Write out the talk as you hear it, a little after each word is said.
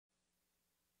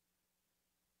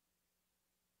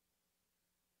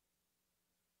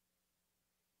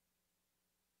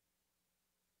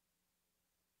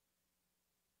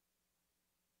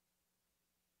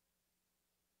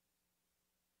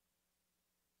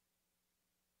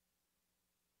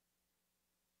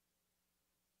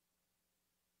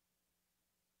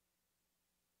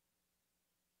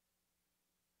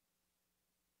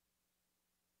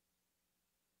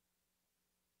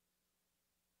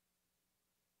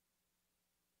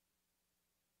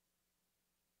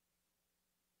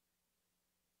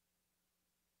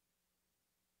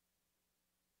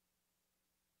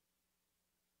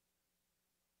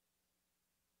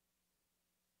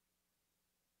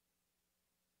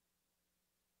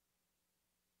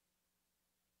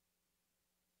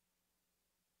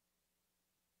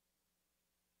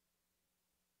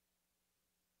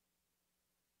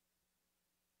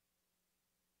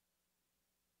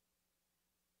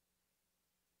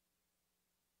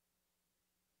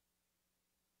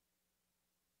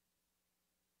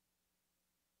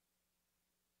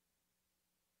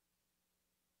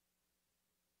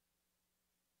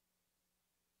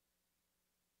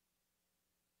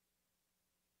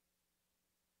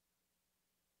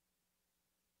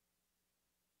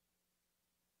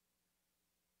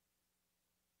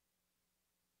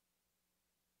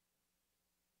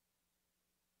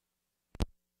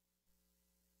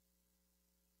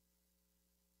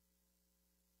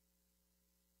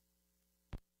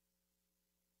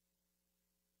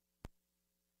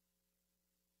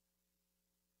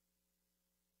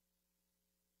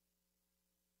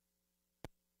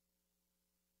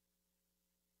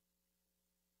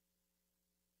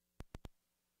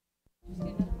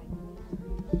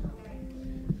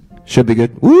Should be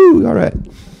good. Woo! All right.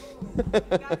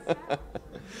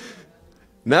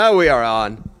 Now we are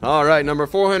on. All right, number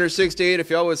 468. If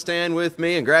y'all would stand with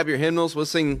me and grab your hymnals, we'll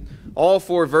sing all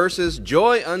four verses.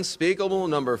 Joy Unspeakable,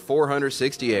 number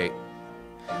 468.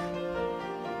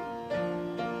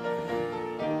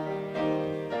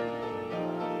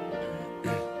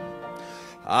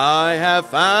 I have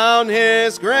found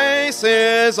His grace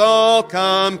is all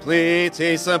complete.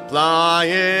 He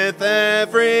supplieth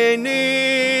every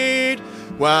need.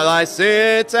 While I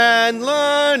sit and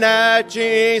learn at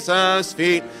Jesus'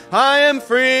 feet, I am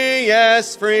free,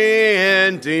 yes, free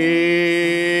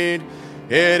indeed.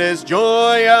 It is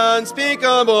joy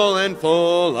unspeakable and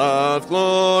full of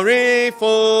glory,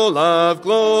 full of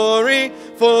glory,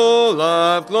 full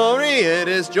of glory. It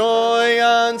is joy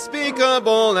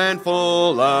unspeakable and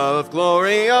full of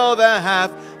glory. Oh, the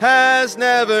half has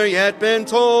never yet been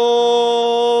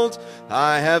told.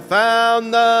 I have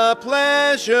found the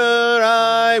pleasure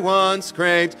I once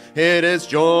craved. It is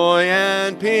joy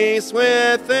and peace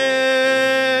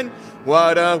within.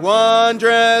 What a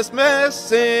wondrous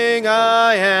blessing,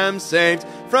 I am saved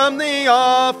from the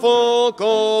awful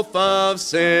gulf of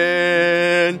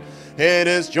sin. It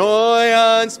is joy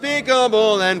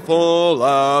unspeakable and full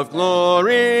of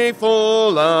glory,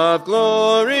 full of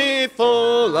glory,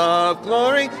 full of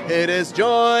glory. It is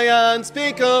joy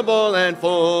unspeakable and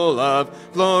full of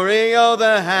glory. Oh,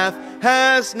 the half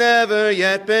has never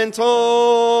yet been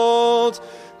told.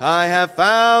 I have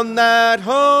found that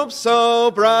hope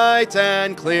so bright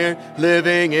and clear,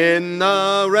 living in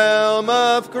the realm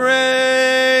of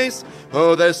grace.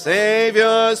 Oh, the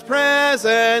Savior's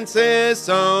presence is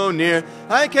so near,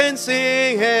 I can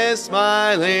see His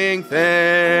smiling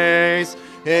face.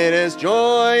 It is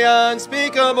joy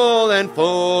unspeakable and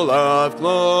full of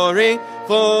glory,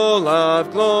 full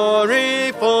of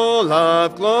glory, full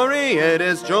of glory. It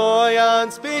is joy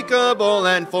unspeakable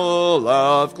and full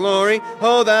of glory.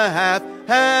 Oh, the half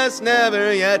has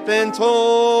never yet been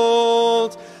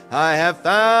told. I have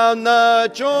found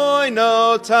the joy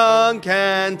no tongue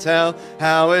can tell,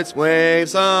 how its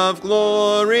waves of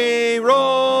glory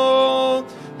roll.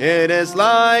 It is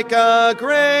like a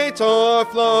great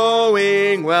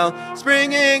o'erflowing well,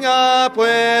 springing up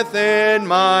within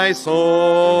my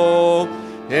soul.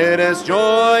 It is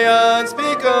joy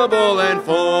unspeakable and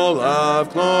full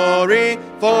of glory,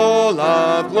 full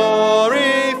of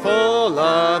glory, full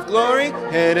of glory.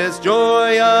 It is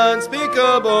joy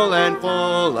unspeakable and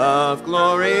full of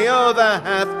glory. Oh, the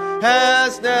half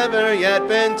has never yet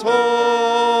been told.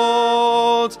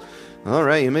 All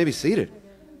right, you may be seated.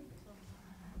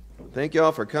 Thank you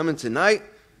all for coming tonight.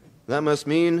 That must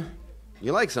mean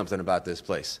you like something about this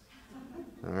place.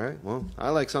 All right, well, I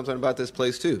like something about this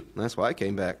place too. That's why I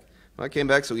came back. I came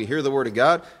back so we could hear the Word of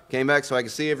God. Came back so I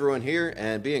could see everyone here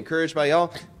and be encouraged by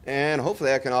y'all. And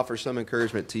hopefully I can offer some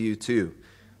encouragement to you too.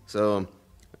 So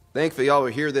thankfully y'all were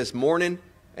here this morning.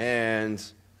 And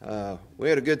we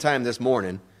had a good time this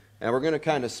morning. And we're going to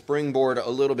kind of springboard a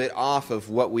little bit off of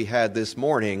what we had this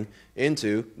morning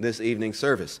into this evening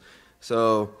service.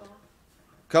 So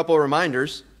a couple of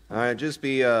reminders. All right, just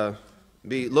be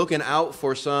looking out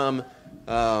for some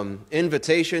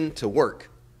invitation to work.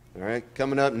 All right,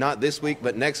 coming up not this week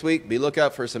but next week, be look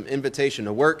out for some invitation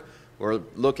to work. We're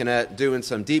looking at doing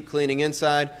some deep cleaning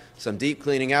inside, some deep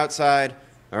cleaning outside,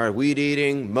 all right, weed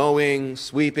eating, mowing,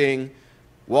 sweeping,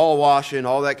 wall washing,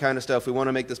 all that kind of stuff. We want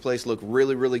to make this place look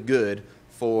really, really good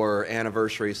for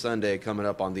Anniversary Sunday coming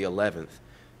up on the 11th.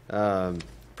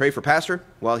 Pray for Pastor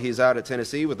while he's out at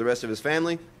Tennessee with the rest of his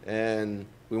family, and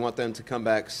we want them to come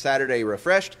back Saturday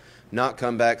refreshed, not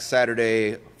come back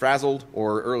Saturday frazzled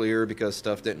or earlier because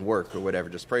stuff didn't work or whatever.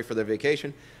 Just pray for their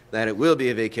vacation, that it will be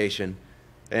a vacation,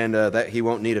 and that he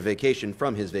won't need a vacation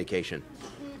from his vacation.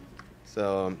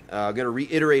 So I'm going to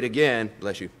reiterate again,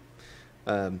 bless you,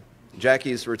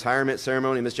 Jackie's retirement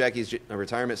ceremony. Miss Jackie's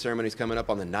retirement ceremony is coming up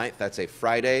on the 9th. That's a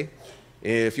Friday.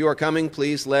 If you are coming,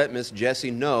 please let Miss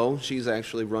Jessie know. She's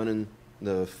actually running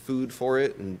the food for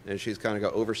it, and she's kind of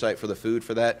got oversight for the food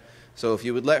for that. So if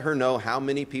you would let her know how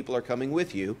many people are coming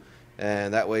with you,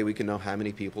 and that way we can know how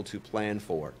many people to plan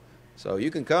for. So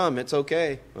you can come. It's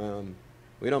okay.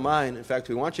 We don't mind. In fact,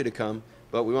 we want you to come,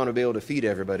 but we want to be able to feed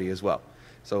everybody as well.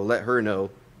 So let her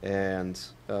know and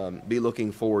be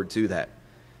looking forward to that.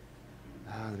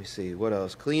 Let me see. What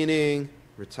else? Cleaning,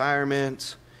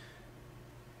 retirement.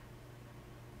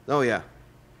 Oh, yeah.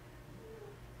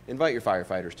 Invite your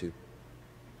firefighters, too.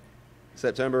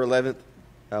 September 11th,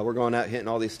 we're going out hitting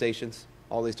all these stations,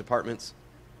 all these departments.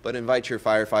 But invite your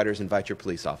firefighters, invite your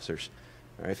police officers.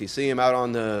 All right, if you see him out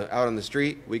on the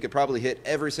street, we could probably hit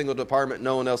every single department,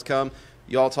 no one else come.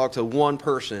 You all talk to one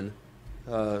person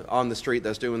on the street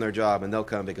that's doing their job, and they'll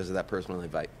come because of that personal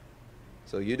invite.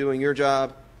 So you doing your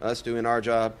job, us doing our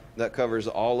job, that covers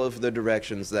all of the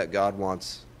directions that God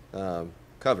wants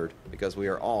covered, because we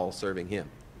are all serving him.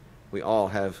 We all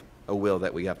have a will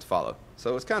that we have to follow.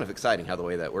 So it's kind of exciting how the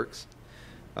way that works.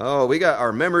 Oh, we got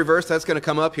our memory verse that's going to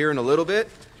come up here in a little bit,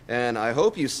 and I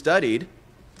hope you studied.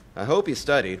 But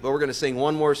we're going to sing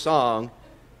one more song,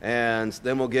 and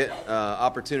then we'll get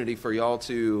opportunity for y'all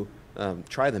to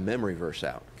try the memory verse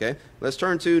out. Okay, let's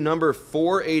turn to number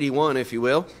 481, if you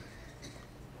will.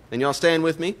 And y'all stand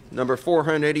with me. Number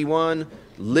 481,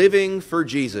 Living for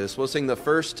Jesus. We'll sing the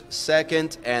first,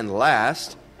 second, and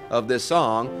last of this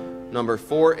song, number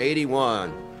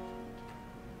 481.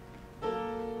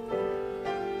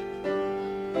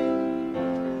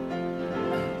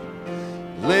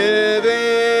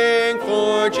 Living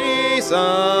for Jesus,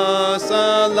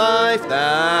 a life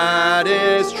that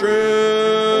is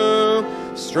true,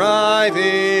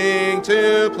 striving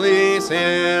to please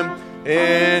him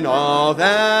in all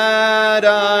that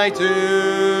I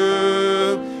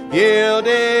do,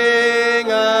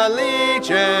 yielding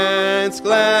allegiance,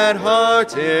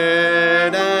 glad-hearted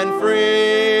and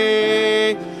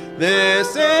free. This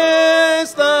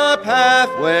is the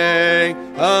pathway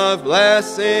of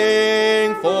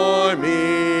blessing for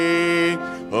me.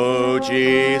 O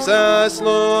Jesus,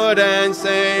 Lord and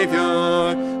Savior,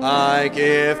 I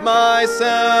give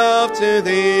myself to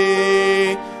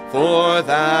thee. For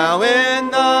thou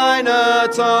in thine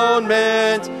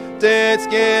atonement didst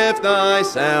give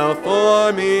thyself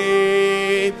for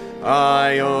me.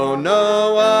 I own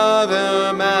no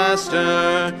other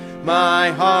master,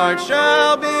 my heart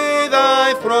shall be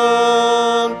thy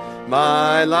throne.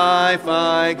 My life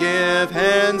I give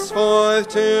henceforth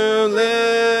to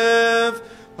live,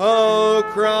 O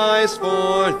Christ,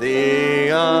 for thee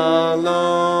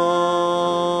alone.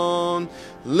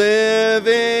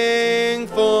 Living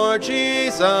for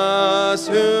Jesus,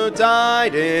 who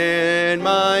died in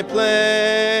my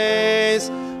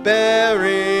place,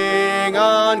 bearing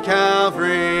on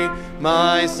Calvary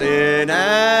my sin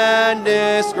and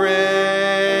disgrace.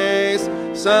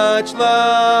 Such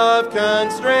love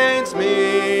constrains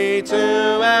me to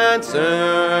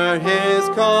answer his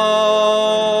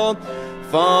call,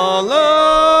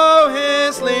 follow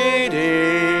his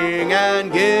leading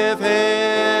and give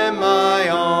him my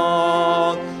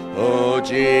all. O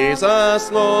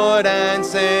Jesus, Lord and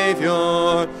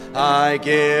Savior, I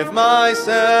give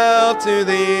myself to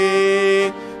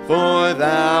thee. For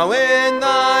thou in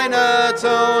thine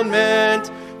atonement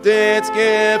didst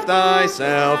give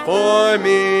thyself for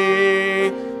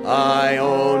me. I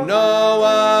own no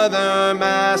other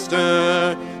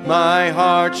master, my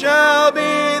heart shall be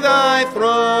thy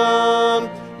throne.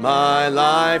 My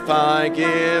life I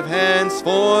give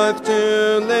henceforth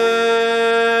to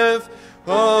live,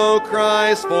 O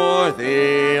Christ, for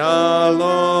thee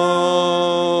alone.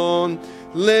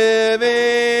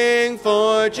 Living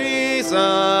for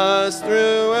Jesus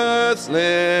through earth's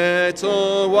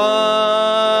little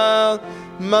while,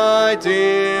 my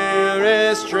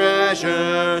dearest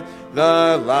treasure,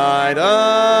 the light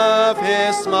of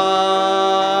his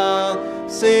smile.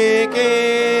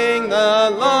 Seeking the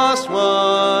lost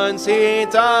ones he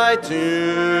died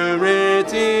to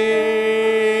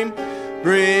redeem,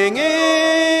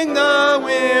 bringing the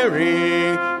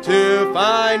weary to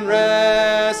find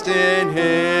rest in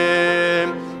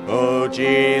him. O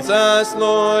Jesus,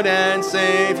 Lord and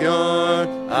Savior,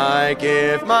 I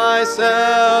give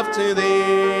myself to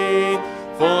thee.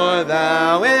 For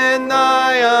thou in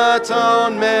thy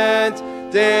atonement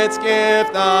didst give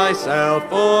thyself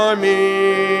for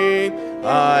me.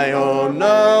 I own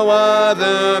no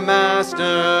other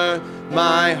master,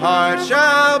 my heart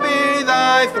shall be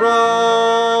thy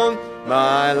throne.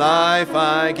 My life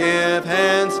I give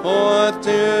henceforth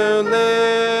to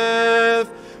live,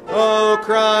 O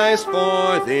Christ,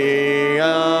 for thee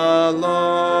alone.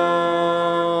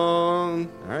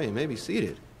 All right, you may be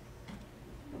seated.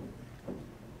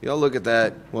 Y'all look at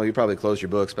that. Well, you probably close your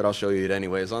books, but I'll show you it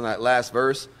anyways. On that last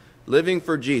verse, living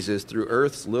for Jesus through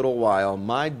earth's little while,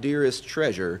 my dearest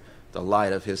treasure, the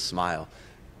light of his smile.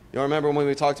 You remember when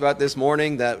we talked about this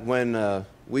morning that when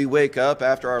we wake up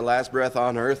after our last breath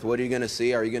on earth, what are you going to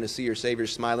see? Are you going to see your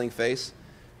Savior's smiling face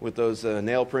with those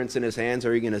nail prints in his hands?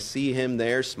 Are you going to see him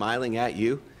there smiling at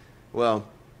you? Well,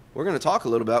 we're going to talk a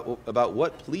little about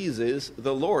what pleases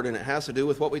the Lord, and it has to do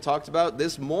with what we talked about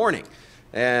this morning.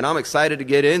 And I'm excited to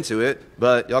get into it,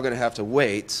 but y'all going to have to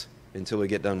wait until we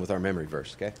get done with our memory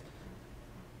verse, okay? I'm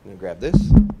going to grab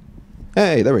this.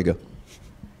 Hey, there we go.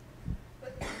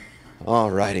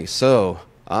 Alrighty, so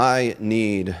I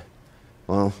need,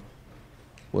 well,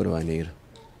 what do I need?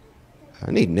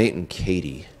 I need Nate and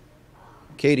Katie.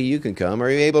 Katie, you can come. Are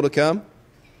you able to come?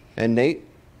 And Nate,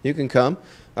 you can come.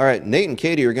 All right, Nate and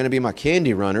Katie are going to be my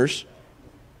candy runners.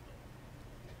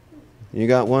 You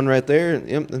got one right there.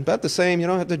 About the same. You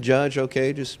don't have to judge,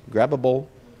 okay? Just grab a bowl.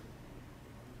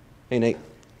 Hey, Nate.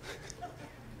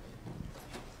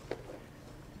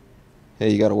 Hey,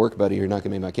 you got to work, buddy. You're not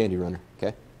going to be my candy runner,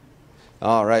 okay?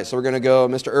 All right, so we're going to go.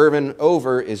 Mr. Irvin,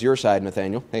 over is your side,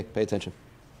 Nathaniel. Hey, pay attention.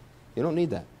 You don't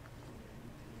need that.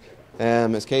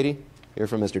 And Miss Katie, you're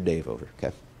from Mr. Dave over,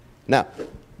 okay? Now,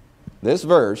 this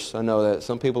verse, I know that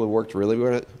some people have worked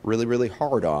really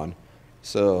hard on,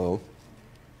 so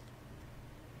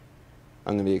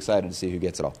I'm going to be excited to see who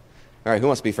gets it all. All right, who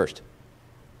wants to be first?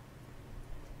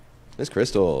 Miss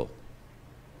Crystal.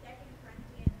 2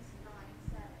 Corinthians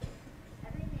 9:7.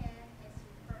 Every man is his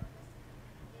purpose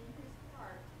in his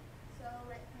heart, so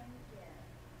let him give,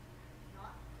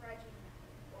 not grudging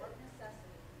or of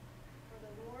necessity.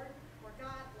 For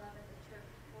God loveth a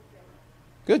cheerful giver.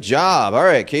 Good job. All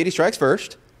right, Katie strikes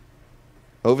first.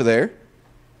 Over there.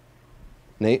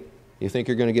 Nate, you think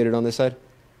you're going to get it on this side?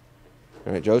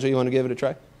 All right, Jojo, you want to give it a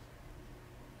try?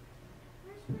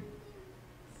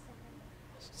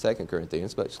 2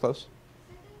 Corinthians, but it's close.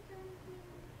 2 Corinthians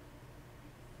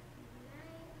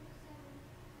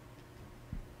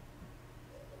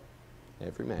 9:7.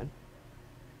 Every man.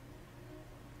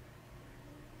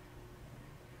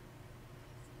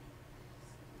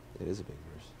 It is a big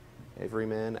verse. Every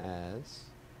man as...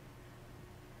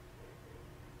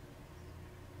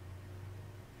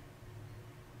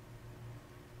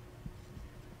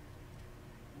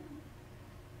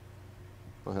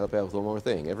 I'll help out with one more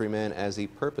thing. Every man as he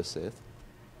purposeth.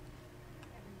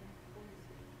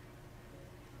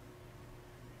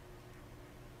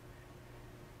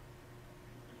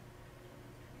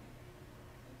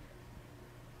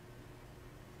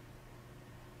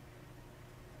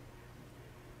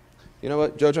 You know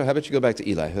what, Jojo, how about you go back to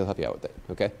Eli? He'll help you out with that,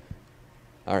 okay?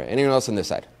 All right, anyone else on this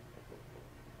side?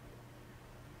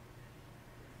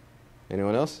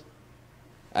 Anyone else?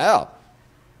 Al.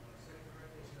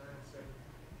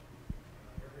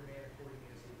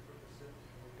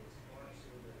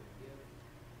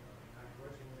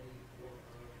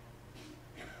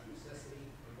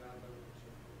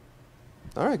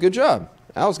 All right, good job.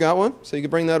 Al's got one, so you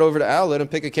can bring that over to Al. Let him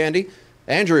pick a candy.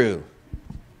 Andrew.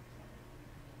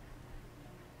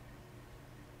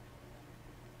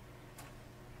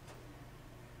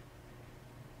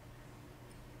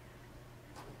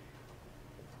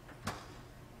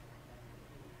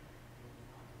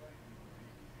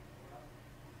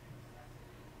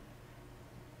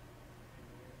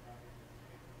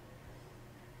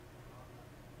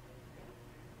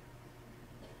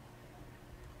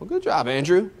 Well, good job,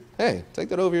 Andrew. Hey, take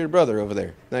that over to your brother over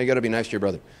there. Now you got to be nice to your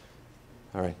brother.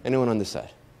 All right, anyone on this side?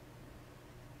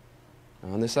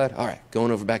 On this side? All right,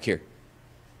 going over back here.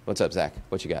 What's up, Zach?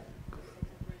 What you got?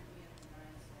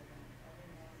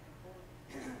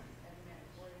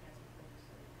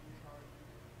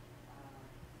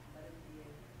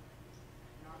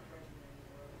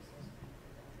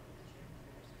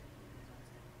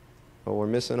 Oh, we're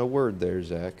missing a word there,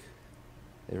 Zach.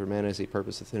 Every man has he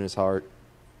purposeth in his heart.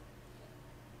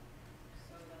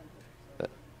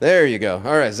 There you go.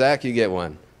 All right, Zach, you get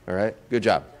one. All right, good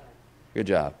job. Good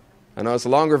job. I know it's a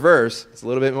longer verse. It's a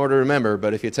little bit more to remember,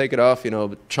 but if you take it off,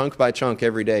 chunk by chunk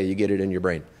every day, you get it in your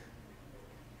brain.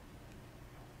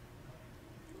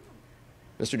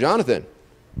 Mr. Jonathan.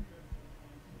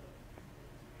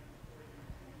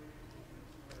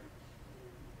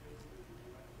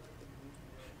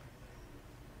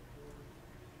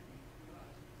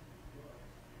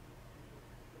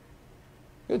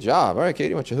 Good job. All right,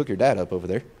 Katie, why don't you hook your dad up over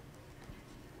there?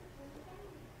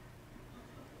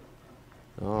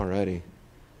 All righty.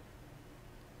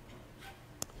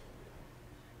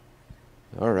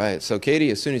 All right, so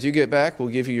Katie, as soon as you get back, we'll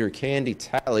give you your candy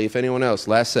tally. If anyone else,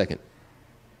 last second.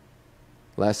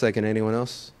 Last second, anyone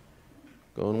else?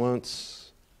 Going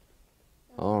once.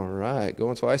 All right,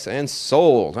 going twice, and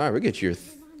sold. All right, we'll get your...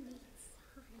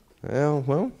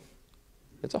 Well,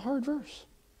 it's a hard verse.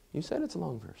 You said it's a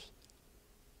long verse.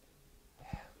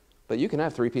 But you can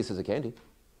have 3 pieces of candy.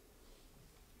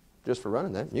 Just for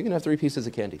running that. You can have 3 pieces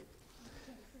of candy.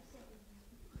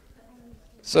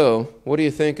 So, what do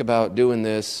you think about doing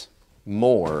this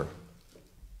more?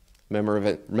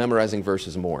 Memorizing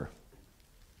verses more.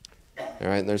 All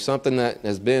right, there's something that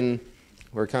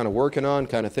we're kind of working on,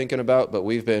 kind of thinking about, but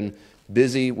we've been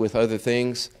busy with other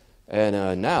things.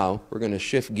 And now we're going to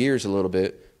shift gears a little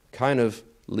bit, kind of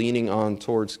leaning on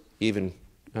towards even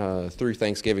through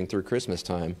Thanksgiving, through Christmas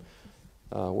time,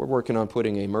 we're working on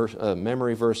putting a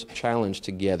memory verse challenge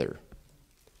together.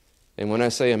 And when I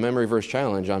say a memory verse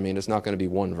challenge, I mean it's not going to be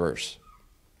one verse.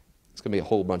 It's going to be a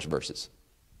whole bunch of verses.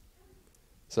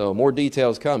 So more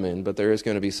details coming, but there is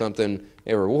going to be something,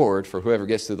 a reward for whoever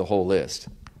gets through the whole list.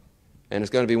 And it's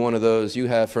going to be one of those you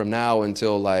have from now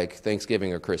until like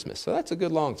Thanksgiving or Christmas. So that's a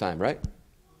good long time, right?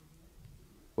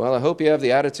 Well, I hope you have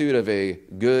the attitude of a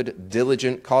good,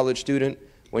 diligent college student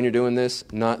when you're doing this,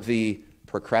 not the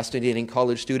procrastinating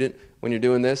college student when you're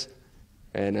doing this.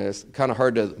 And it's kind of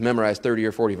hard to memorize 30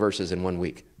 or 40 verses in 1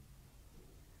 week.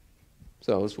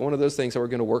 So it's one of those things that we're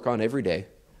going to work on every day.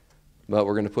 But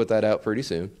we're going to put that out pretty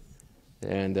soon.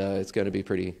 And it's going to be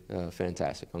pretty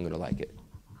fantastic. I'm going to like it.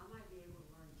 I might be able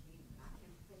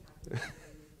to learn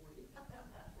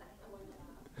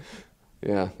team.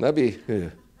 Yeah, that'd be,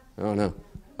 I don't know.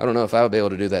 I don't know if I would be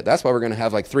able to do that. That's why we're going to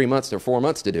have like 3 months or 4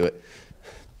 months to do it.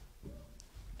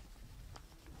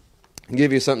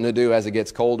 Give you something to do as it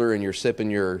gets colder and you're sipping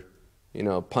your,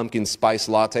 pumpkin spice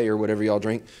latte or whatever y'all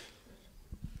drink.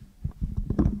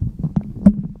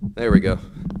 There we go.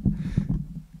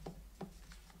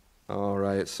 All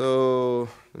right, so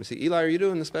let me see. Eli, are you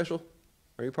doing the special?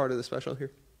 Are you part of the special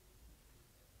here?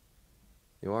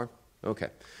 You are? Okay.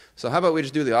 So how about we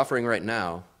just do the offering right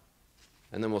now,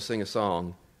 and then we'll sing a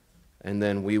song, and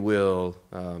then we will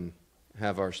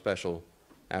have our special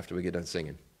after we get done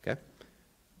singing, okay?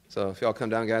 So if y'all come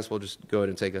down, guys, we'll just go ahead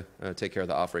and take care of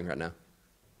the offering right now.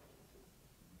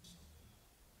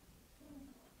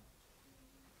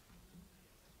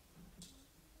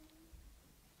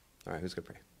 All right, who's going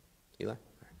to pray? Eli?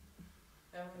 All right.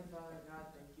 Heavenly Father,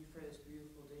 God, thank you for this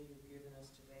beautiful day you've given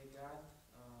us today, God.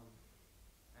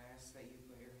 I ask that you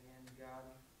put your hand, God,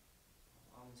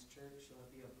 on this church. Let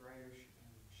it be a brighter,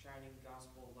 shining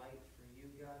gospel light for you,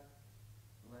 God.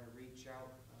 Let it reach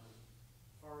out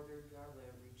farther, God. Let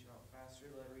it reach out faster.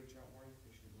 Let it reach out more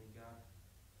efficiently, God.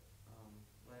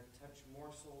 Let it touch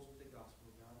more souls with the gospel,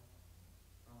 God.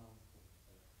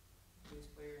 Please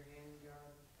put your hand,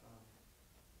 God.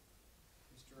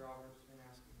 Mr. Roberts was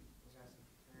asking for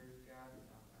prayers, God.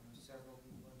 I know several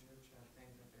people in church have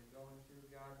things that they're going through,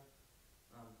 God.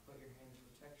 Put your hand of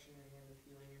protection, your hand of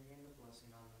healing, your hand of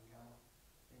blessing on them, God.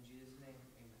 In Jesus' name,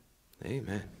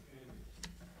 amen. Amen.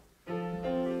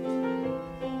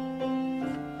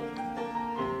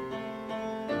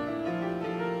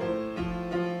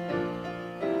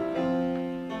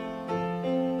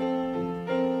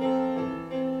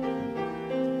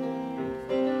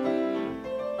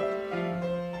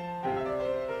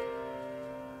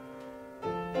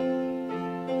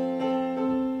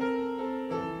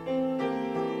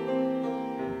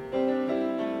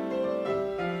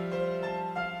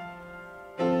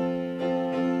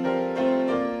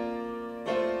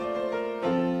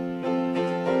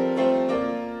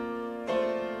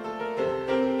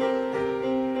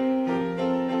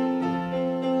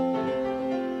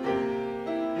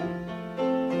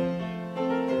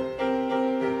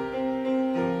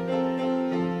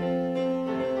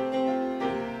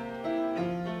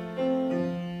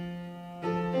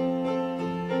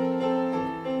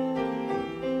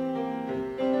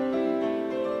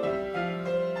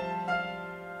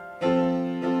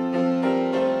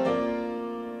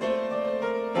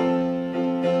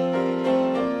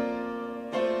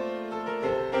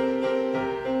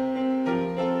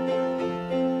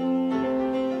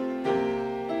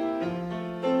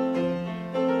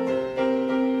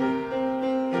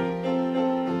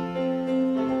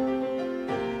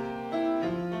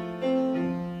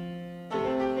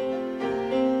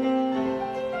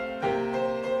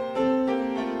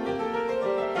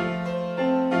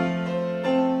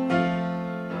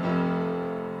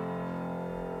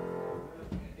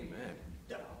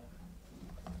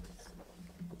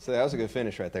 So that was a good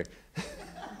finish right there.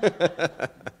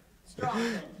 Strong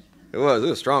finish. It was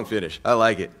a strong finish. I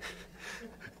like it.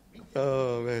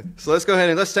 Oh, man. So let's go ahead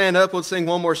and let's stand up. We'll sing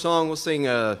one more song. We'll sing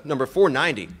number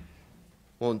 490.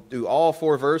 We'll do all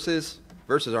 4 verses.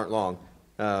 Verses aren't long.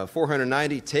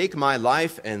 490, Take My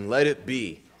Life and Let It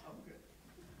Be.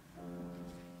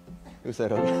 Who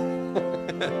said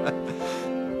okay?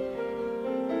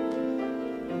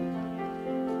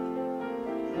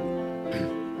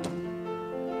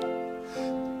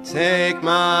 Take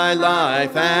my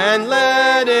life and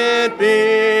let it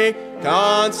be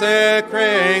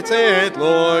consecrated,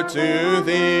 Lord, to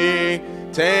Thee.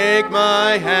 Take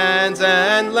my hands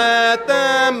and let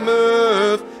them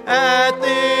move at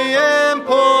the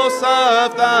impulse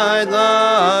of Thy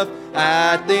love,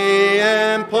 at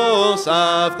the impulse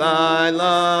of Thy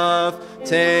love.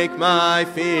 Take my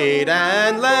feet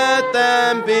and let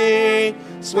them be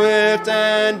swift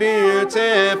and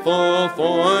beautiful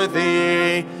for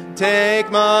thee. Take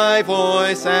my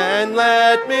voice and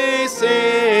let me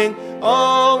sing,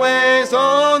 always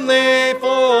only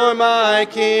for my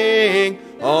King,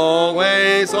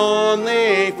 always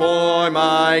only for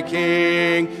my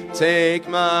King. Take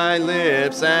my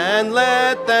lips and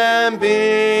let them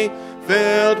be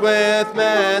filled with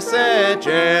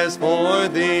messages for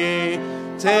thee.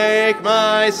 Take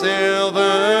my silver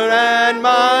and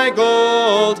my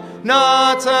gold,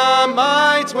 not a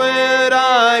mite would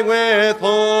I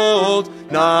withhold,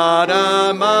 not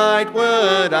a mite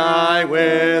would I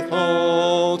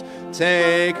withhold.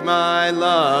 Take my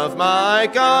love, my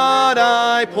God,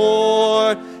 I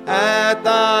pour at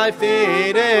thy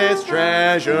feet its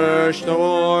treasure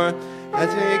store. I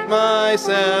take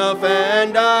myself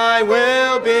and I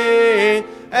will be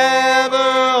ever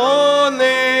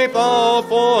only all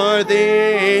for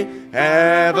thee,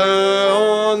 ever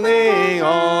only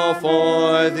all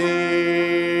for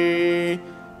thee.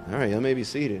 All right, y'all may be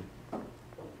seated. All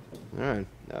right,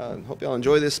 hope y'all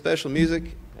enjoy this special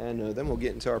music, and then we'll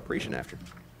get into our preaching after.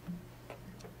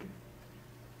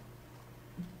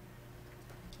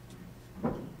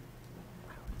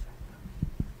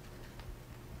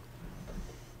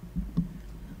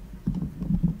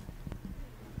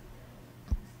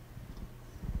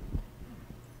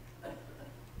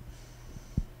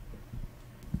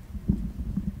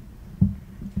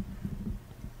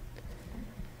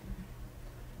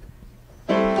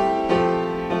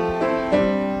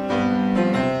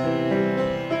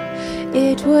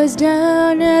 It was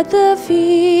down at the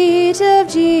feet of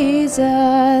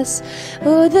Jesus,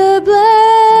 oh, the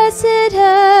blessed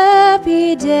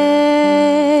happy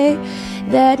day,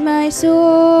 that my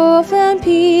soul found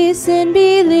peace in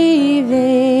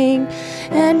believing,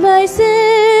 and my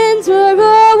sins were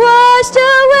all washed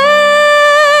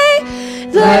away.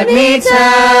 Let me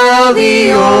tell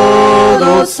the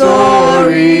old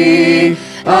story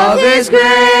of His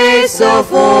grace so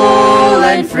full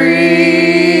and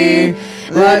free.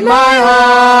 Let my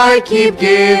heart keep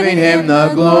giving Him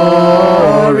the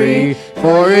glory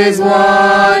for His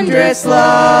wondrous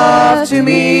love to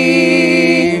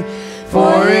me,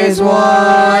 for His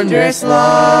wondrous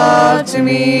love to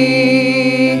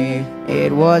me.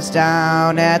 It was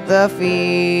down at the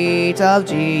feet of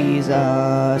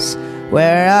Jesus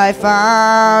where I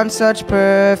found such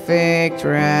perfect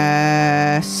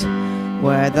rest,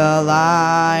 where the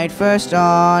light first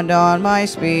dawned on my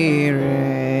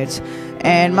spirit,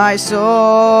 and my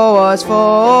soul was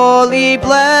fully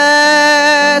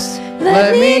blessed.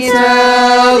 Let me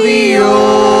tell the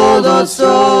old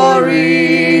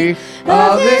story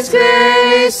of His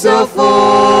grace so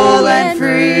full and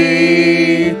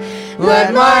free.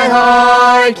 Let my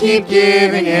heart keep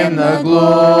giving Him the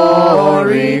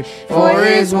glory for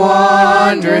His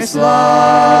wondrous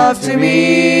love to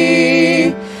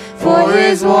me, for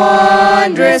His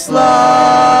wondrous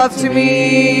love to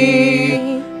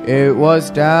me. It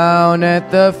was down at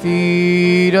the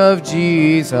feet of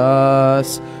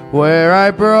Jesus where I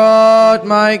brought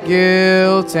my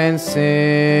guilt and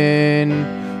sin,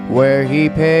 where He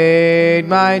paid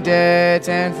my debt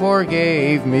and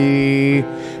forgave me,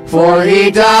 for He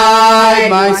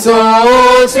died my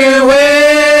soul to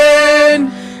win.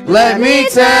 Let me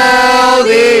tell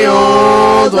the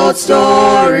old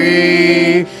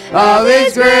story of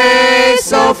His grace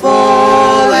so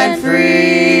full and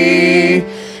free.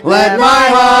 Let my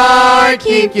heart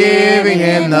keep giving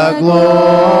Him the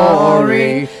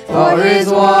glory for His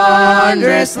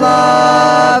wondrous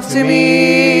love to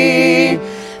me,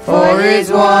 for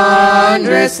His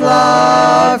wondrous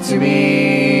love to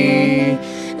me.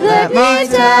 Let me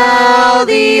tell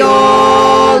the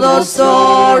old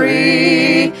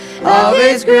story of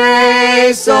His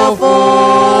grace so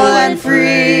full and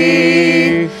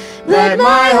free. Let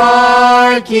my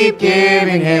heart keep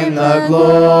giving Him the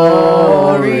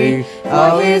glory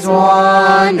of His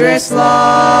wondrous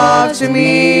love to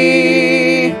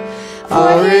me,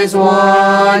 for His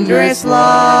wondrous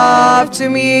love to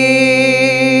me.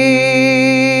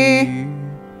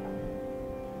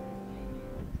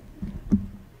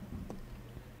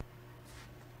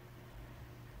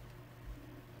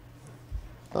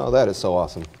 Oh, that is so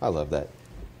awesome. I love that.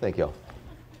 Thank y'all.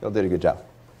 Y'all did a good job.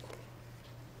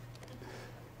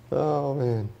 Oh,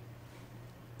 man.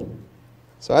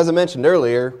 So as I mentioned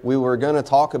earlier, we were going to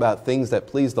talk about things that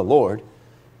please the Lord,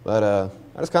 but I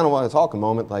just kind of want to talk a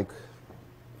moment, like,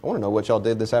 I want to know what y'all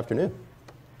did this afternoon.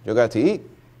 Y'all got to eat?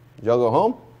 Did y'all go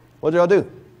home? What did y'all do?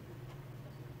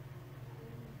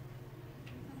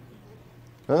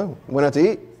 Huh? Went out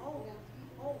to eat?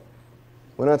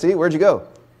 Went out to eat? Where'd you go?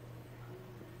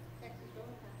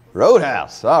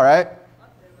 Roadhouse. All right.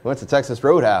 Went to Texas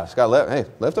Roadhouse. Hey,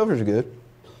 leftovers are good.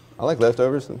 I like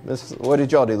leftovers. What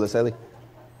did y'all do, Liz Haley?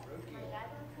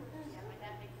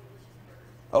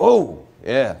 Oh,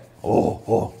 yeah.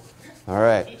 Oh. All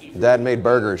right. Dad made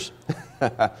burgers.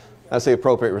 That's the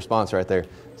appropriate response right there.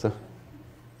 So,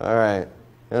 all right.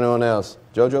 Anyone else?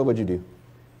 Jojo, what'd you do?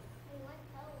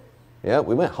 Yeah,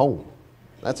 we went home.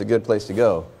 That's a good place to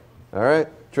go. All right.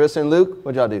 Tristan and Luke,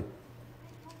 what'd y'all do?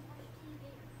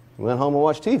 We went home and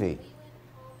watched TV. We went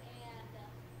home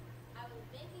and I was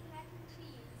making mac and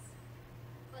cheese,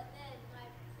 but then my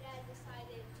dad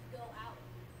decided to go out.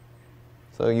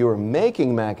 So you were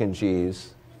making mac and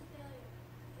cheese.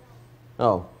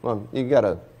 Oh, well, you got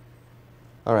to...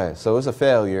 All right, so it was a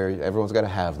failure. Everyone's got to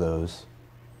have those.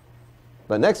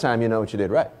 But next time you know what you did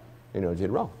right. You know what you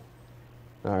did wrong.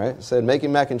 All right, it said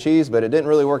making mac and cheese, but it didn't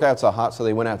really work out so hot, so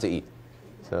they went out to eat.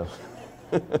 So,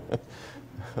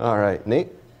 all right, Nate?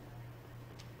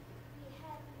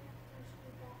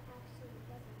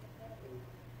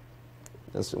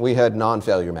 We had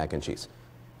non-failure mac and cheese.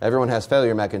 Everyone has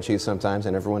failure mac and cheese sometimes,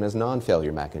 and everyone has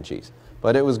non-failure mac and cheese.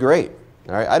 But it was great.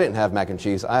 All right, I didn't have mac and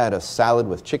cheese. I had a salad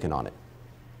with chicken on it.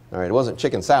 All right, it wasn't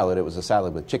chicken salad. It was a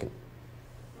salad with chicken.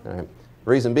 All right.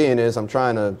 Reason being is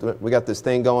we got this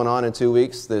thing going on in 2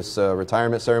 weeks, this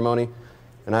retirement ceremony,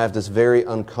 and I have this very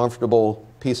uncomfortable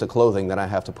piece of clothing that I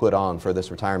have to put on for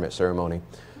this retirement ceremony.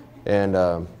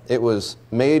 And it was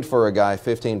made for a guy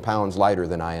 15 pounds lighter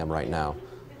than I am right now.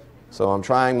 So I'm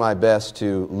trying my best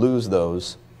to lose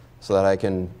those so that I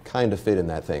can kind of fit in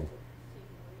that thing.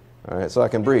 All right, so I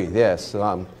can breathe, yes. So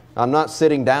I'm not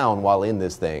sitting down while in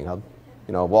this thing. I'll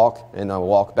walk and I'll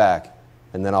walk back,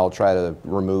 and then I'll try to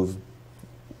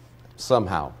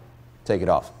somehow take it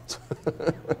off.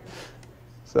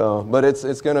 So, but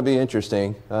it's going to be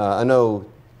interesting. I know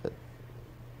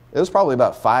it was probably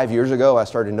about 5 years ago I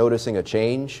started noticing a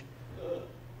change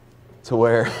to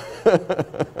where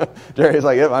Jerry's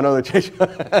like, yep, I know the change.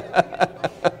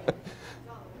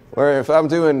 Where if I'm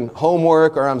doing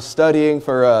homework or I'm studying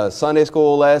for a Sunday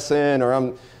school lesson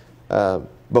or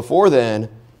before then,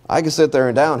 I could sit there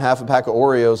and down half a pack of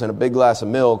Oreos and a big glass of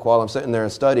milk while I'm sitting there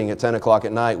and studying at 10 o'clock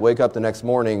at night, wake up the next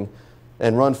morning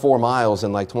and run 4 miles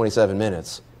in like 27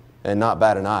 minutes and not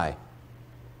bat an eye.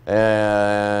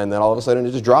 And then all of a sudden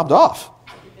it just dropped off.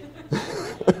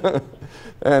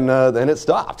 And then it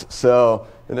stopped. So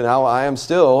now I am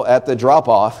still at the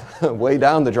drop-off, way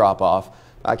down the drop-off.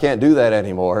 I can't do that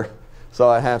anymore. So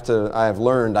I have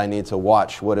learned I need to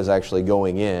watch what is actually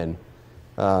going in.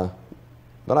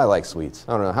 But I like sweets.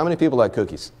 I don't know. How many people like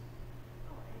cookies?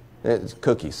 It's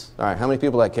cookies. All right. How many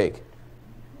people like cake?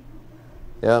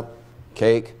 Yep.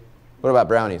 Cake. What about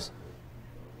brownies?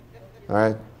 All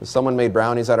right. Someone made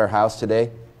brownies at our house today,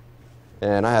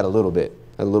 and I had a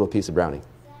little piece of brownie.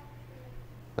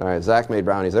 All right. Zach made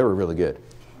brownies. They were really good.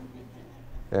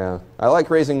 Yeah. I like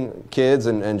raising kids,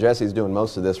 and Jesse's doing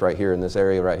most of this right here in this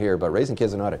area right here, but raising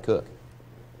kids that know how to cook.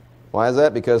 Why is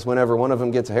that? Because whenever one of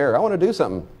them gets a hair, I want to do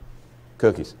something.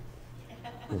 Cookies.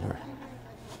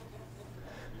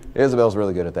 Isabel's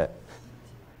really good at that.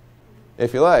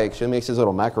 If you like, she makes these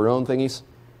little macaron thingies.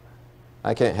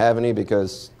 I can't have any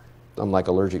because I'm like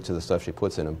allergic to the stuff she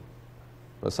puts in them.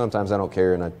 But sometimes I don't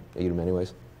care and I eat them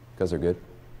anyways because they're good.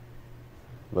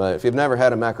 But if you've never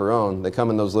had a macaron, they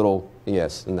come in those little,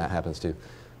 yes, and that happens too.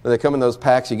 But they come in those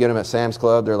packs, you get them at Sam's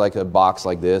Club. They're like a box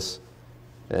like this.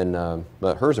 And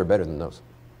but hers are better than those.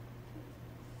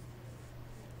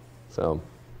 So,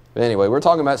 anyway, we're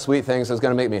talking about sweet things that's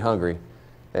going to make me hungry.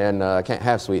 And I can't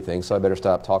have sweet things, so I better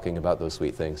stop talking about those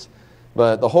sweet things.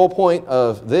 But the whole point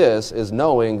of this is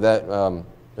knowing that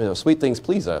sweet things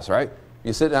please us, right?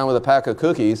 You sit down with a pack of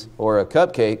cookies or a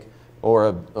cupcake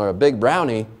or a big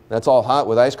brownie that's all hot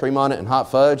with ice cream on it and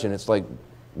hot fudge, and it's like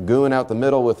gooing out the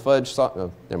middle with fudge sauce.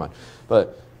 Oh, never mind.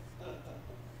 But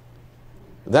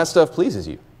that stuff pleases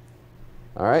you.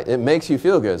 All right? It makes you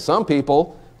feel good. Some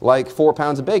people like 4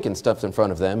 pounds of bacon stuffed in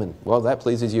front of them, and, well, that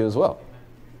pleases you as well.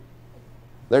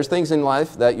 There's things in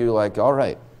life that you're like, all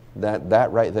right,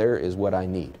 that right there is what I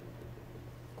need.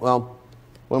 Well,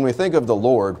 when we think of the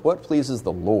Lord, what pleases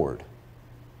the Lord?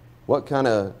 What kind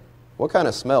of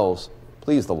smells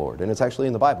please the Lord? And it's actually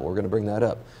in the Bible. We're going to bring that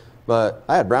up. But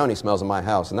I had brownie smells in my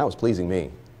house, and that was pleasing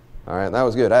me. All right, that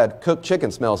was good. I had cooked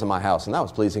chicken smells in my house, and that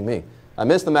was pleasing me. I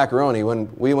missed the macaroni when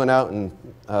we went out, and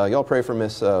y'all pray for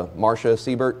Miss Marcia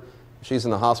Siebert. She's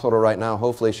in the hospital right now.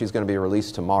 Hopefully she's going to be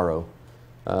released tomorrow.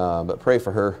 But pray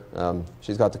for her.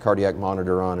 She's got the cardiac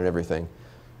monitor on and everything.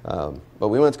 But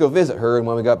we went to go visit her, and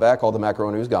when we got back, all the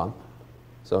macaroni was gone.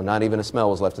 So not even a smell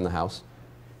was left in the house.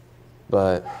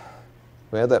 But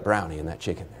we had that brownie and that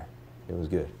chicken there. It was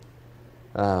good.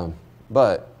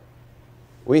 But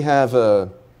we have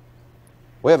a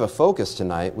focus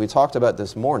tonight. We talked about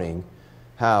this morning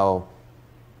how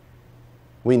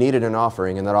we needed an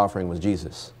offering, and that offering was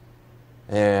Jesus.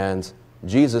 And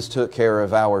Jesus took care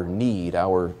of our need,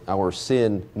 our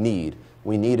sin need.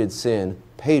 We needed sin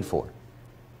paid for.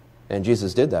 And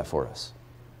Jesus did that for us.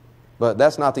 But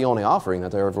that's not the only offering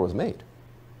that there ever was made.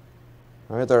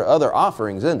 All right, there are other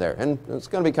offerings in there. And it's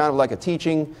going to be kind of like a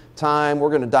teaching time. We're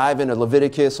going to dive into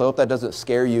Leviticus. I hope that doesn't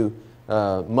scare you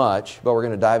much, but we're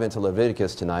going to dive into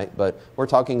Leviticus tonight. But we're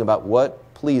talking about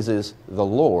what pleases the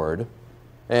Lord.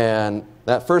 And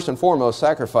that first and foremost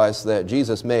sacrifice that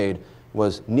Jesus made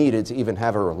was needed to even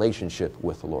have a relationship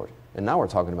with the Lord. And now we're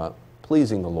talking about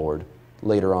pleasing the Lord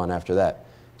later on after that.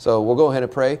 So we'll go ahead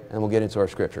and pray, and we'll get into our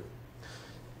scripture.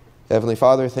 Heavenly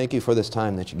Father, thank you for this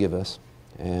time that you give us.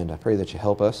 And I pray that you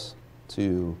help us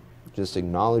to just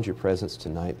acknowledge your presence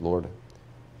tonight, Lord.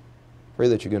 Pray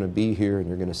that you're going to be here and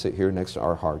you're going to sit here next to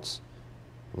our hearts.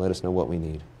 And let us know what we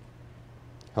need.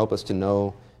 Help us to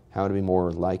know how to be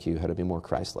more like you, how to be more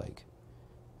Christ-like.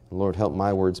 And Lord, help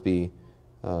my words be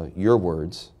your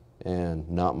words and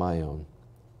not my own.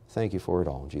 Thank you for it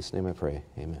all. In Jesus' name I pray.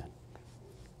 Amen.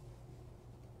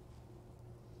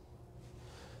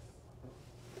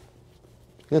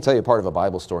 I'm going to tell you part of a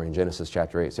Bible story in Genesis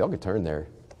chapter 8. So y'all can turn there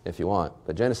if you want.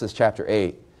 But Genesis chapter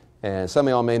 8, and some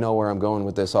of y'all may know where I'm going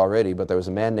with this already, but there was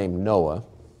a man named Noah.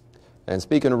 And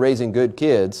speaking of raising good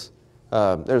kids,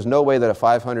 there's no way that a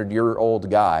 500-year-old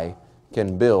guy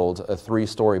can build a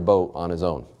 3-story boat on his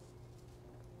own.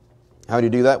 How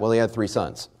did he do that? Well, he had 3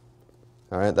 sons.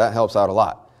 All right, that helps out a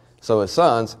lot. So his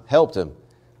sons helped him.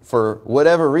 For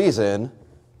whatever reason,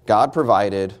 God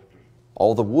provided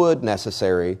all the wood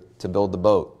necessary to build the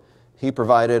boat. He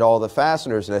provided all the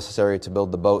fasteners necessary to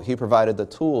build the boat. He provided the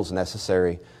tools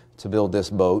necessary to build this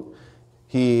boat.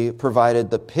 He provided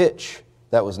the pitch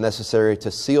that was necessary to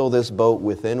seal this boat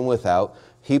within and without.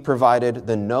 He provided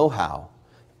the know-how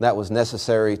that was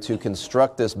necessary to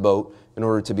construct this boat in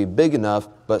order to be big enough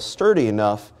but sturdy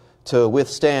enough to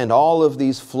withstand all of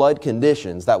these flood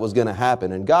conditions that was going to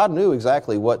happen. And God knew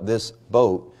exactly what this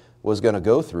boat was going to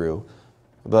go through,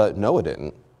 but Noah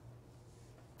didn't.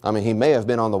 I mean, he may have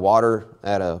been on the water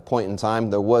at a point in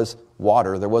time. There was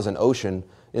water. There was an ocean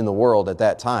in the world at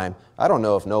that time. I don't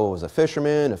know if Noah was a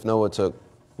fisherman, if Noah took,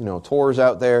 tours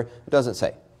out there. It doesn't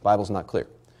say. The Bible's not clear.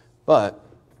 But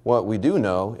what we do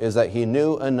know is that he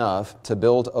knew enough to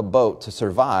build a boat to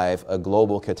survive a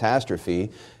global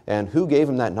catastrophe. And who gave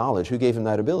him that knowledge? Who gave him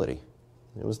that ability?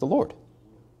 It was the Lord.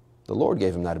 The Lord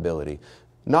gave him that ability.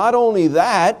 Not only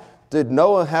that, did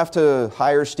Noah have to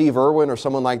hire Steve Irwin or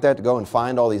someone like that to go and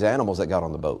find all these animals that got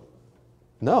on the boat?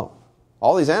 No.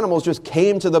 All these animals just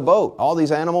came to the boat. All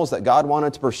these animals that God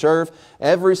wanted to preserve,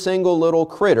 every single little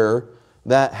critter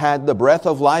that had the breath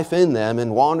of life in them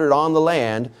and wandered on the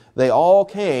land, they all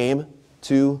came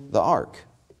to the ark.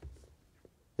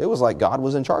 It was like God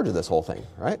was in charge of this whole thing,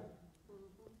 right?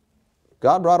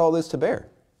 God brought all this to bear.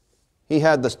 He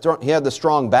had the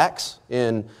strong backs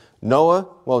in Noah.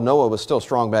 Well, Noah was still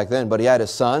strong back then, but he had his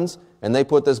sons, and they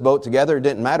put this boat together. It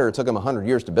didn't matter. It took them 100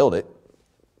 years to build it.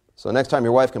 So next time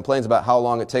your wife complains about how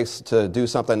long it takes to do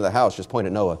something to the house, just point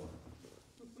at Noah.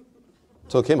 It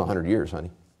took him 100 years,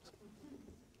 honey.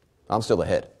 I'm still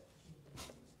ahead.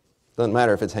 Doesn't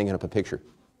matter if it's hanging up a picture.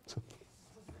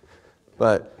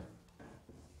 But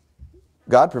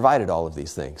God provided all of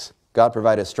these things. God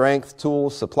provided strength,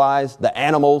 tools, supplies, the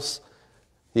animals.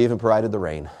 He even provided the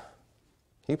rain.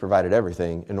 He provided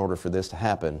everything in order for this to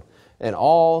happen. And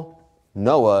all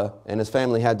Noah and his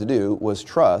family had to do was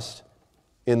trust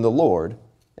in the Lord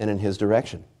and in His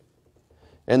direction.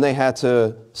 And they had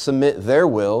to submit their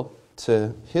will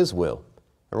to His will.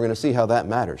 And we're going to see how that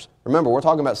matters. Remember, we're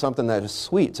talking about something that is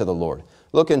sweet to the Lord.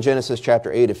 Look in Genesis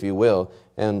chapter 8, if you will,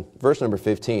 and verse number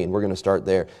 15. We're going to start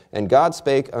there. And God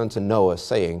spake unto Noah,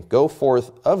 saying, Go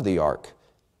forth of the ark.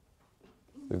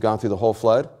 We've gone through the whole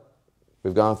flood.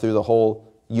 We've gone through the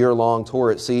whole year-long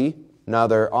tour at sea. Now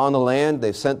they're on the land.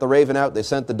 They've sent the raven out. They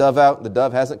sent the dove out. The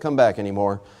dove hasn't come back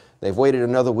anymore. They've waited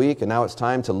another week, and now it's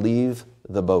time to leave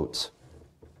the boats.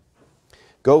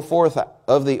 Go forth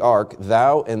of the ark,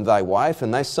 thou and thy wife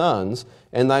and thy sons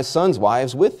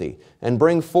wives with thee, and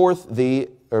bring forth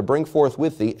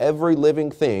with thee every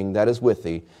living thing that is with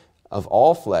thee, of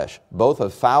all flesh, both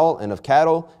of fowl and of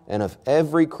cattle, and of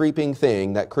every creeping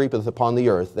thing that creepeth upon the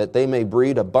earth, that they may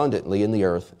breed abundantly in the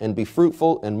earth, and be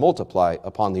fruitful and multiply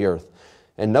upon the earth.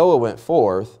 And Noah went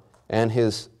forth, and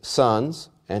his sons,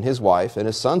 and his wife, and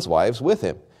his sons' wives with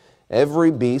him.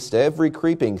 every beast, every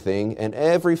creeping thing, and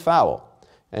every fowl,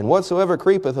 and whatsoever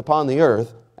creepeth upon the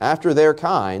earth, after their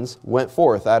kinds, went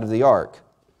forth out of the ark.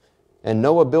 And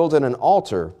Noah builded an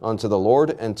altar unto the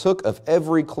Lord, and took of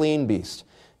every clean beast,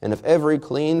 and of every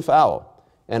clean fowl,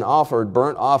 and offered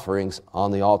burnt offerings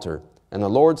on the altar. And the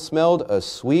Lord smelled a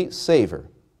sweet savor.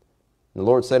 And the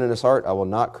Lord said in his heart, I will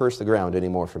not curse the ground any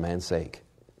more for man's sake.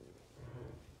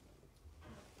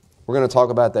 We're going to talk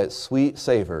about that sweet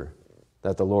savor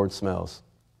that the Lord smells.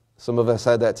 Some of us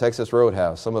had that Texas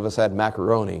Roadhouse. Some of us had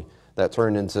macaroni that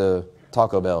turned into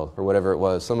Taco Bell or whatever it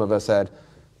was. Some of us had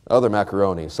other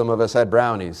macaroni. Some of us had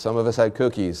brownies. Some of us had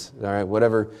cookies. All right,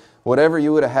 whatever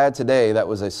you would have had today that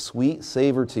was a sweet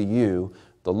savor to you,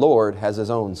 the Lord has his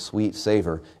own sweet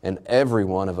savor. And every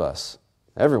one of us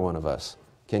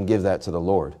can give that to the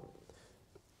Lord.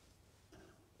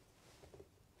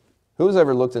 Who's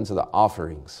ever looked into the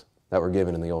offerings that were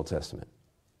given in the Old Testament?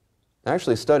 I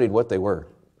actually studied what they were.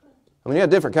 I mean, you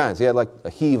had different kinds. You had like a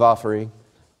heave offering,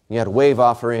 you had a wave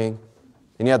offering,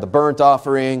 and you had the burnt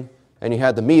offering, and you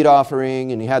had the meat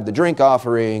offering, and you had the drink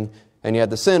offering, and you had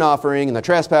the sin offering, and the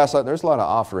trespass offering. There's a lot of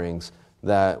offerings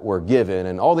that were given,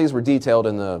 and all these were detailed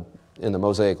in the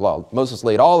Mosaic Law. Moses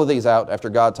laid all of these out after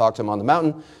God talked to him on the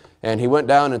mountain, and he went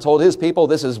down and told his people,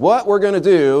 this is what we're going to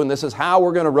do, and this is how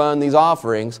we're going to run these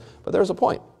offerings. But there's a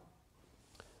point.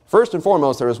 First and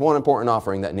foremost, there was one important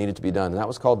offering that needed to be done, and that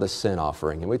was called the sin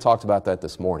offering, and we talked about that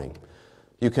this morning.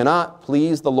 You cannot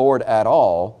please the Lord at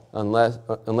all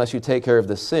unless you take care of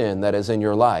the sin that is in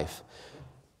your life.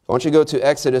 I want you to go to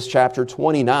Exodus chapter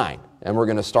 29, and we're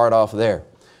going to start off there.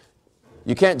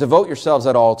 You can't devote yourselves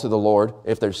at all to the Lord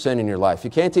if there's sin in your life. You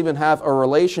can't even have a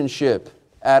relationship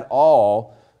at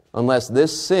all unless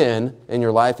this sin in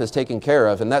your life is taken care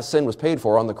of, and that sin was paid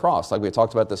for on the cross, like we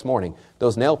talked about this morning.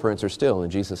 Those nail prints are still in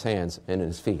Jesus' hands and in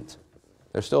his feet.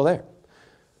 They're still there.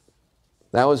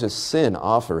 That was a sin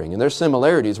offering. And there's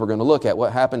similarities. We're going to look at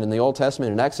what happened in the Old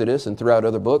Testament in Exodus and throughout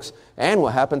other books, and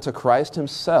what happened to Christ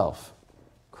himself.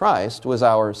 Christ was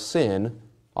our sin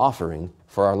offering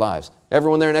for our lives.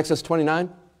 Everyone there in Exodus 29?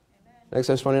 Amen.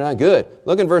 Exodus 29, good.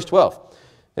 Look in verse 12.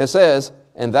 It says,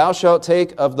 and thou shalt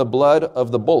take of the blood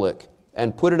of the bullock,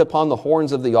 and put it upon the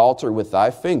horns of the altar with thy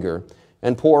finger,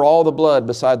 and pour all the blood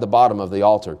beside the bottom of the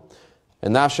altar.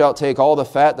 And thou shalt take all the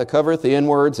fat that covereth the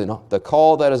inwards, and the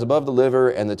caul that is above the liver,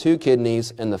 and the 2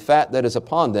 kidneys, and the fat that is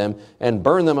upon them, and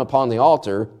burn them upon the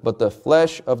altar. But the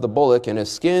flesh of the bullock, and his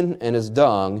skin, and his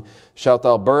dung, shalt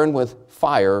thou burn with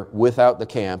fire without the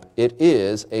camp. It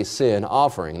is a sin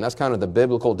offering. And that's kind of the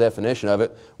biblical definition of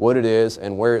it, what it is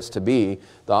and where it's to be.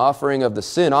 The offering of the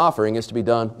sin offering is to be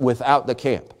done without the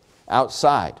camp,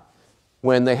 outside.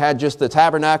 When they had just the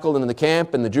tabernacle and the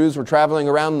camp, and the Jews were traveling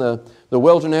around the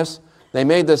wilderness, they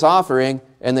made this offering,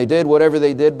 and they did whatever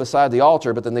they did beside the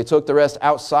altar, but then they took the rest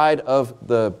outside of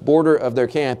the border of their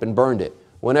camp and burned it.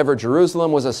 Whenever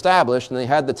Jerusalem was established and they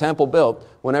had the temple built,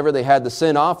 whenever they had the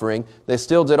sin offering, they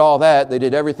still did all that. They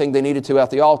did everything they needed to at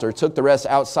the altar, took the rest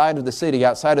outside of the city,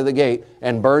 outside of the gate,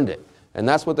 and burned it. And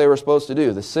that's what they were supposed to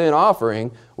do. The sin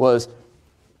offering was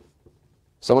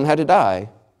someone had to die.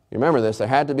 You remember this, there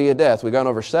had to be a death. We've gone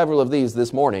over several of these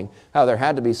this morning, how there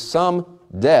had to be some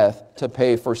death to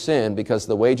pay for sin, because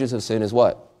the wages of sin is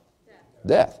what?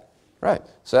 Death. Right.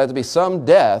 So there had to be some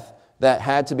death that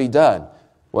had to be done.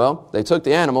 Well, they took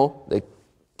the animal, they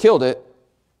killed it,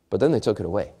 but then they took it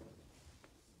away.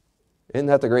 Isn't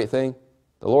that the great thing?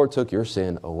 The Lord took your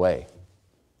sin away.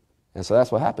 And so that's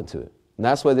what happened to it. And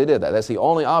that's why they did that. That's the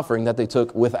only offering that they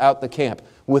took without the camp,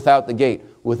 without the gate,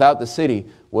 without the city,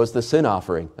 was the sin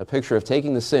offering. A picture of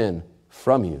taking the sin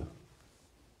from you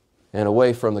and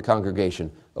away from the congregation,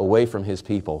 away from his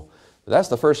people. That's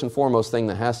the first and foremost thing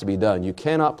that has to be done. You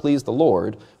cannot please the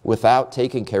Lord without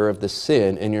taking care of the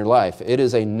sin in your life. It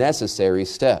is a necessary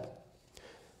step.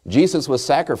 Jesus was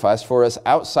sacrificed for us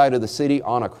outside of the city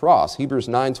on a cross. Hebrews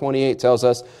 9:28 tells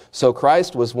us, so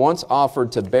Christ was once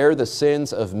offered to bear the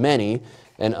sins of many,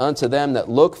 and unto them that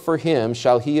look for him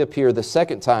shall he appear the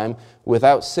second time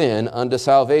without sin unto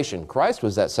salvation. Christ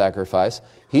was that sacrifice.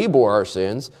 He bore our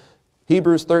sins.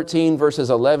 Hebrews 13 verses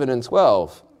 11 and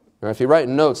 12. Or if you're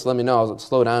writing notes, let me know. I'll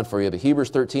slow down for you. But Hebrews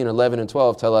 13, 11, and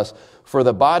 12 tell us, for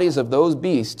the bodies of those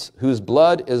beasts whose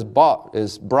blood is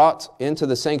brought into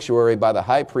the sanctuary by the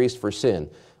high priest for sin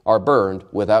are burned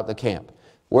without the camp.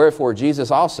 Wherefore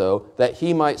Jesus also, that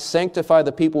he might sanctify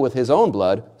the people with his own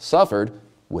blood, suffered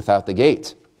without the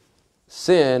gate.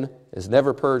 Sin is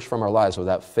never purged from our lives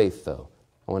without faith, though.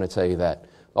 I want to tell you that.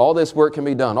 All this work can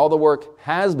be done. All the work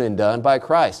has been done by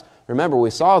Christ. Remember,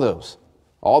 we saw those.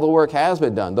 All the work has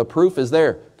been done. The proof is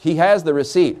there. He has the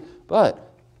receipt.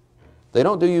 But They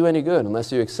don't do you any good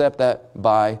unless you accept that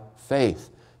by faith.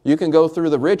 You can go through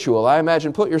the ritual. I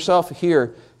imagine, put yourself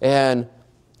here and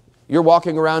you're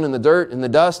walking around in the dirt and the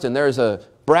dust, and there's a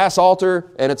brass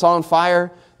altar and it's on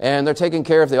fire and they're taking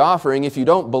care of the offering. If you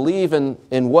don't believe in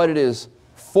what it is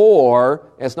for,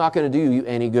 it's not going to do you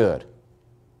any good.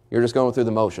 You're just going through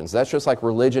the motions. That's just like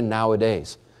religion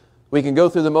nowadays. We can go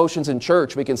through the motions in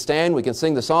church. We can stand, we can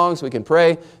sing the songs, we can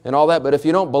pray and all that. But if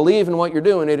you don't believe in what you're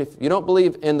doing, if you don't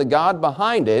believe in the God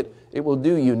behind it, it will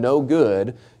do you no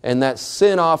good. And that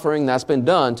sin offering that's been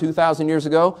done 2,000 years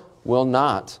ago will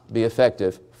not be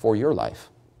effective for your life.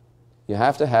 You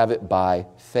have to have it by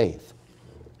faith.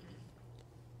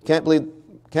 Can't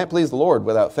please the Lord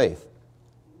without faith.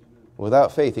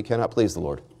 Without faith, you cannot please the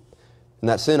Lord. And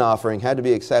that sin offering had to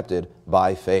be accepted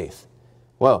by faith.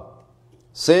 Well,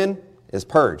 sin is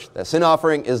purged. That sin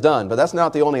offering is done. But that's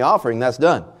not the only offering that's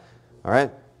done. All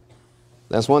right?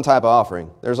 That's one type of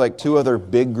offering. There's like 2 other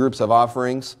big groups of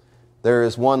offerings. There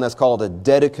is one that's called a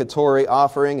dedicatory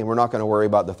offering, and we're not going to worry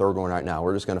about the third one right now.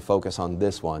 We're just going to focus on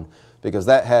this one, because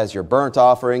that has your burnt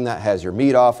offering, that has your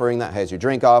meat offering, that has your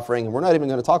drink offering, and we're not even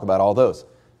going to talk about all those.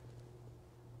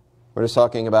 We're just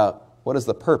talking about what is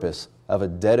the purpose of a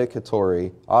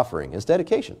dedicatory offering. It's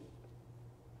dedication.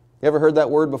 You ever heard that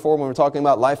word before when we're talking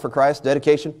about life for Christ?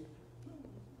 Dedication?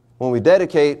 When we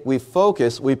dedicate, we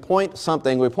focus, we point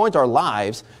our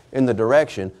lives in the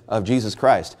direction of Jesus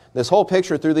Christ. This whole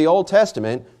picture through the Old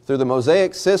Testament, through the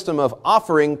Mosaic system of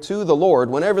offering to the Lord,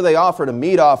 whenever they offered a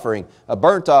meat offering, a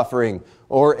burnt offering,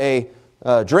 or a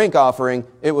drink offering,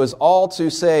 it was all to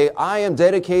say, I am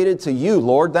dedicated to you,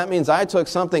 Lord. That means I took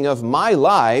something of my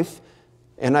life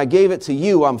and I gave it to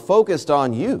you. I'm focused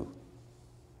on you.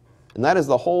 And that is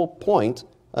the whole point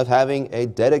of having a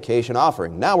dedication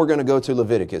offering. Now we're going to go to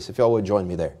Leviticus, if y'all would join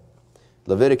me there.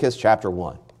 Leviticus chapter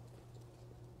 1.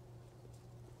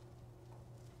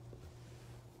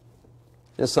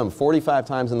 There's some 45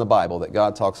 times in the Bible that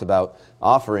God talks about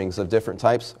offerings of different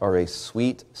types are a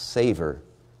sweet savor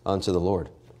unto the Lord.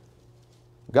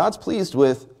 God's pleased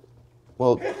with,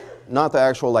 well, not the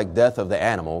actual like death of the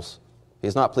animals.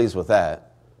 He's not pleased with that.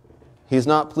 He's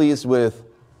not pleased with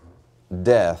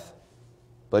death,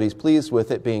 but He's pleased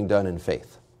with it being done in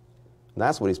faith. And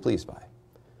that's what He's pleased by.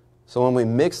 So when we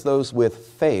mix those with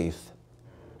faith,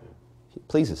 it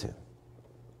pleases Him.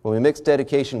 When we mix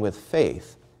dedication with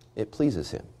faith, it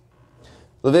pleases Him.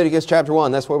 Leviticus chapter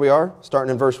 1, that's where we are,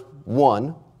 starting in verse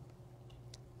 1.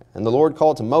 And the Lord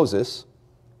called to Moses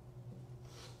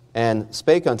and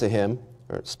spake unto him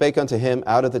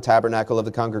out of the tabernacle of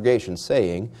the congregation,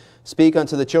 saying, Speak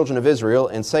unto the children of Israel,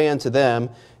 and say unto them,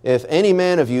 If any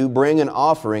man of you bring an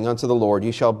offering unto the Lord,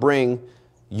 ye shall bring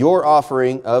your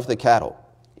offering of the cattle,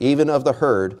 even of the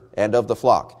herd and of the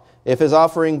flock. If his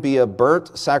offering be a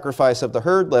burnt sacrifice of the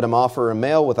herd, let him offer a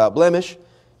male without blemish.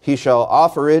 He shall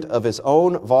offer it of his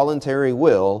own voluntary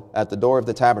will at the door of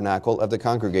the tabernacle of the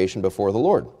congregation before the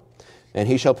Lord. And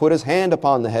he shall put his hand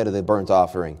upon the head of the burnt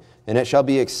offering, and it shall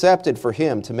be accepted for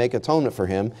him to make atonement for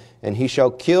him. And he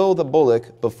shall kill the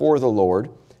bullock before the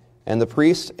Lord. And the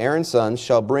priest Aaron's sons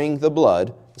shall bring the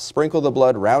blood, sprinkle the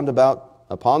blood round about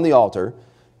upon the altar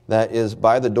that is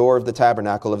by the door of the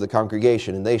tabernacle of the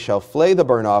congregation. And they shall flay the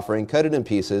burnt offering, cut it in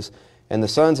pieces. And the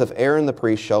sons of Aaron the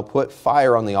priest shall put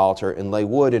fire on the altar, and lay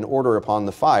wood in order upon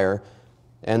the fire.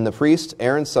 And the priest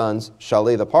Aaron's sons shall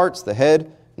lay the parts, the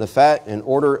head, the fat in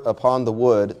order upon the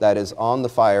wood that is on the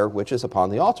fire, which is upon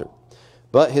the altar.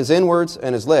 But his inwards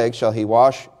and his legs shall he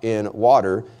wash in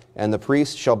water, and the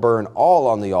priest shall burn all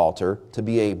on the altar to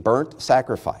be a burnt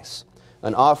sacrifice,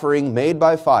 an offering made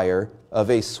by fire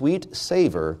of a sweet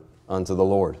savor unto the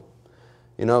Lord.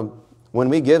 You know, when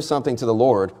we give something to the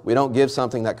Lord, we don't give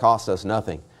something that costs us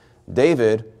nothing.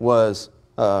 David was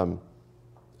a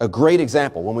great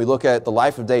example when we look at the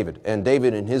life of David and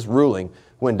David and his ruling.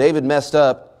 When David messed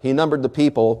up, he numbered the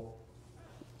people.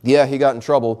 Yeah, he got in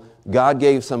trouble. God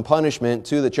gave some punishment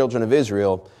to the children of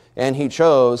Israel, and he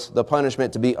chose the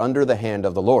punishment to be under the hand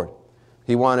of the Lord.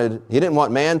 He didn't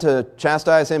want man to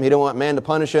chastise him. He didn't want man to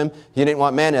punish him. He didn't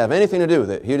want man to have anything to do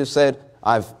with it. He just said,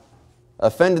 I've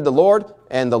offended the Lord,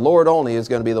 and the Lord only is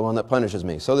going to be the one that punishes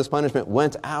me. So this punishment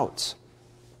went out.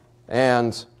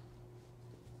 And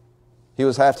he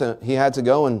had to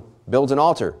go and build an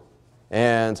altar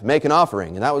and make an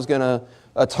offering. And that was going to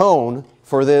atone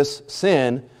for this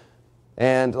sin.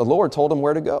 And the Lord told him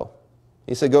where to go.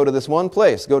 He said, go to this one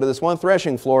place, go to this one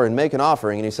threshing floor and make an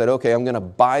offering. And he said, okay, I'm going to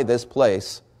buy this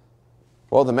place.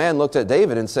 Well, the man looked at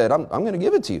David and said, I'm going to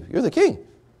give it to you. You're the king.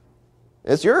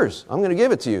 It's yours. I'm going to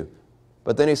give it to you.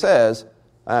 But then he says,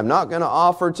 I'm not going to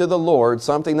offer to the Lord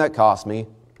something that cost me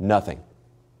nothing.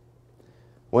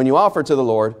 when you offer to the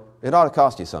Lord, it ought to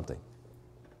cost you something.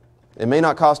 It may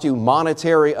not cost you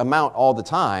monetary amount all the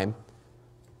time,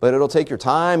 but it'll take your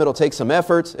time, it'll take some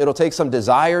efforts, it'll take some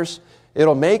desires.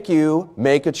 It'll make you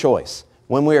make a choice.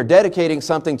 When we are dedicating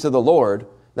something to the Lord,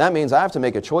 that means I have to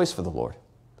make a choice for the Lord.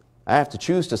 I have to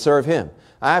choose to serve Him.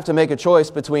 I have to make a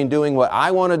choice between doing what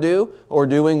I want to do or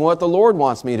doing what the Lord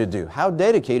wants me to do. How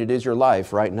dedicated is your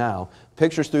life right now?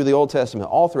 Pictures through the Old Testament,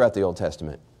 all throughout the Old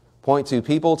Testament, point to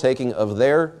people taking of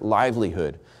their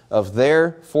livelihood, of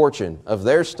their fortune, of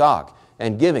their stock,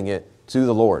 and giving it to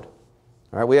the Lord.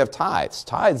 All right, we have tithes.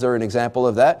 Tithes are an example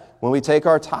of that. When we take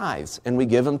our tithes and we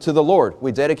give them to the Lord,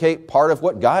 we dedicate part of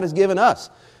what God has given us.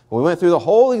 We went through the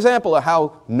whole example of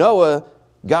how Noah,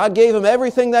 God gave him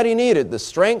everything that he needed, the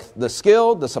strength, the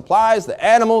skill, the supplies, the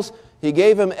animals. He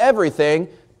gave him everything,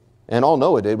 and all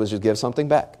Noah did was just give something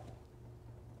back.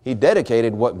 He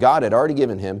dedicated what God had already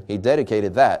given him. He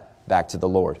dedicated that back to the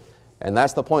Lord. And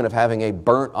that's the point of having a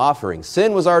burnt offering.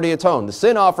 Sin was already atoned. The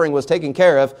sin offering was taken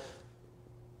care of.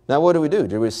 Now what do?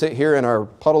 Do we sit here in our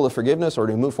puddle of forgiveness, or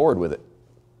do we move forward with it?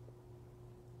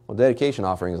 Well, dedication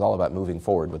offering is all about moving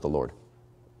forward with the Lord.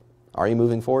 Are you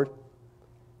moving forward?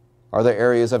 Are there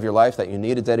areas of your life that you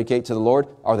need to dedicate to the Lord?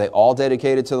 Are they all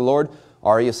dedicated to the Lord?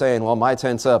 Or are you saying, well, my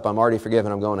tent's up, I'm already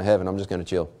forgiven, I'm going to heaven, I'm just going to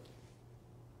chill?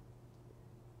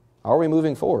 Are we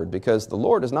moving forward? Because the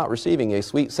Lord is not receiving a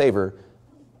sweet savor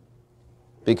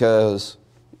because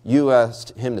you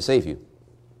asked Him to save you.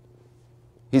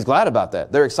 He's glad about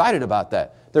that. They're excited about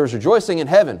that. There's rejoicing in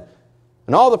heaven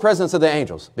and all the presence of the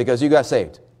angels because you got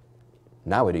saved.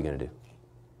 Now what are you going to do?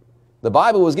 The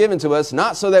Bible was given to us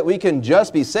not so that we can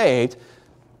just be saved,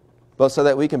 but so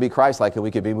that we can be Christ-like and we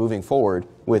can be moving forward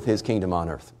with His kingdom on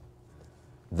earth.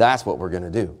 That's what we're going to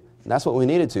do. That's what we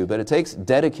needed to, but it takes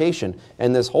dedication.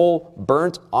 And this whole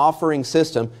burnt offering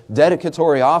system,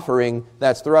 dedicatory offering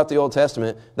that's throughout the Old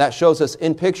Testament, that shows us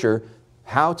in picture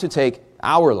how to take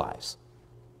our lives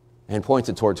and point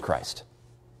it towards Christ.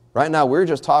 Right now, we're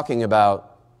just talking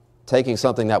about taking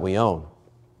something that we own.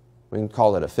 We can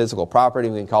call it a physical property,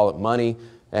 we can call it money,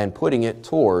 and putting it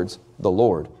towards the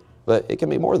Lord. But it can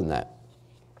be more than that.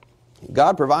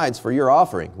 God provides for your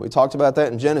offering. We talked about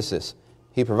that in Genesis.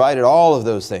 He provided all of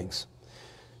those things.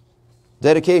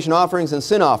 Dedication offerings and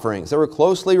sin offerings, they were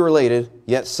closely related,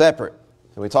 yet separate.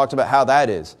 And we talked about how that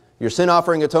is. Your sin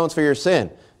offering atones for your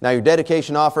sin. Now your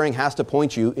dedication offering has to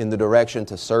point you in the direction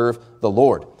to serve the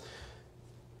Lord.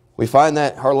 We find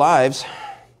that our lives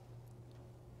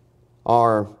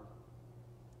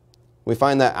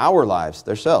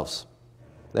themselves,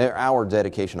 they're our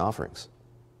dedication offerings.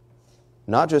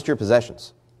 Not just your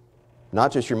possessions,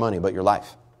 not just your money, but your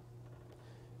life.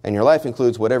 And your life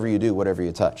includes whatever you do, whatever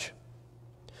you touch.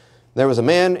 There was a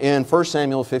man in 1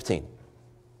 Samuel 15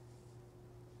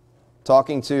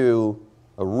 talking to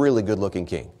a really good-looking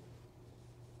king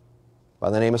by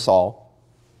the name of Saul,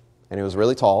 and he was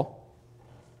really tall.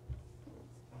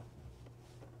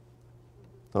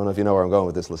 I don't know if you know where I'm going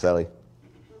with this, Laselli.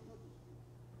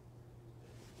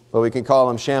 But we can call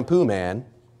him Shampoo Man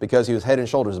because he was head and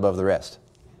shoulders above the rest.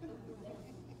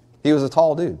 He was a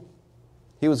tall dude.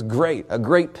 He was great, a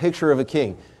great picture of a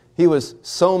king. He was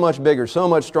so much bigger, so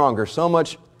much stronger, so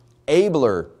much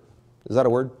abler. Is that a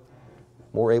word?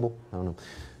 More able? I don't know.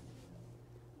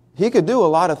 He could do a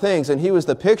lot of things, and he was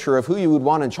the picture of who you would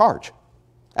want in charge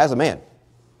as a man.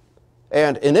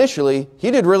 And initially, he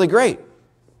did really great.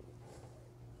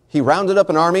 He rounded up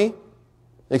an army,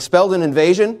 expelled an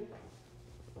invasion,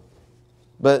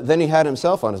 but then he had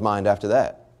himself on his mind after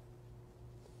that.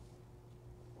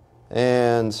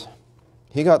 And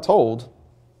he got told,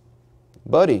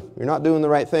 buddy, you're not doing the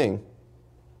right thing.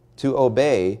 To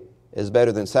obey is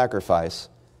better than sacrifice,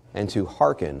 and to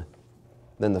hearken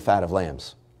than the fat of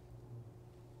lambs.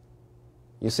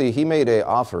 You see, he made an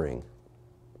offering.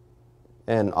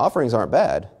 And offerings aren't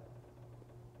bad,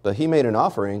 but he made an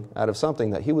offering out of something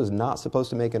that he was not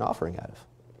supposed to make an offering out of.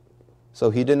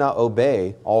 So he did not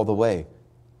obey all the way.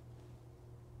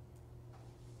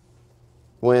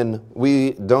 When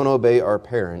we don't obey our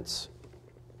parents,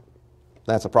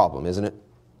 that's a problem, isn't it?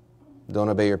 Don't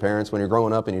obey your parents. When you're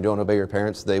growing up and you don't obey your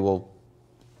parents, they will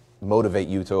motivate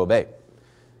you to obey.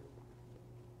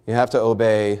 You have to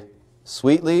obey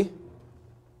sweetly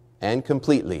and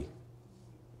completely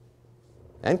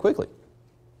and quickly.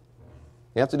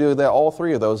 You have to do that, all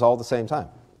three of those all at the same time.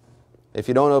 If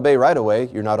you don't obey right away,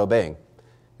 you're not obeying.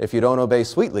 If you don't obey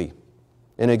sweetly,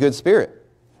 in a good spirit,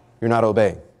 you're not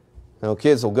obeying. You know,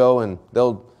 kids will go and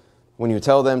when you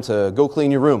tell them to go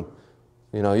clean your room,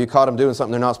 you know, you caught them doing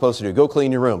something they're not supposed to do. Go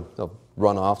clean your room. They'll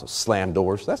run off, they'll slam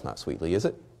doors. That's not sweetly, is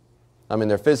it? I mean,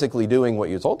 they're physically doing what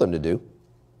you told them to do,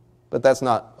 but that's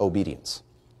not obedience.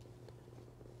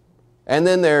 And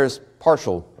then there's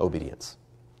partial obedience,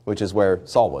 which is where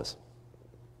Saul was.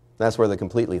 That's where the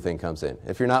completely thing comes in.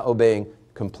 If you're not obeying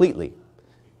completely,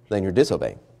 then you're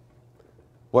disobeying.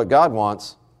 What God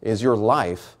wants is your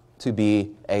life to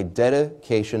be a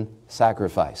dedication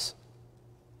sacrifice.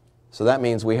 So that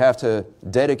means we have to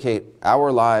dedicate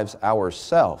our lives,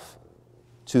 ourselves,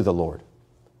 to the Lord.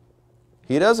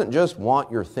 He doesn't just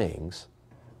want your things.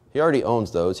 He already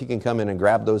owns those. He can come in and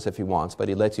grab those if he wants, but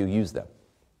he lets you use them.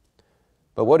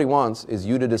 But what he wants is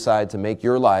you to decide to make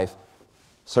your life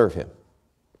serve him,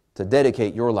 to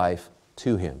dedicate your life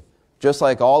to him. Just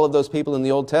like all of those people in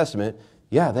the Old Testament,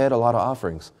 yeah, they had a lot of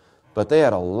offerings, but they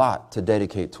had a lot to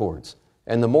dedicate towards.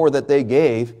 And the more that they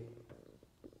gave,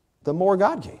 the more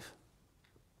God gave.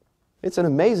 It's an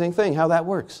amazing thing how that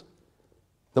works.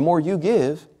 The more you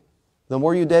give, the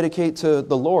more you dedicate to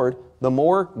the Lord, the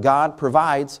more God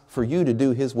provides for you to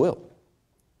do his will.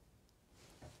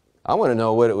 I want to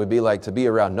know what it would be like to be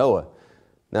around Noah.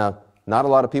 Now, not a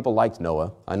lot of people liked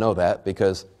Noah. I know that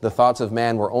because the thoughts of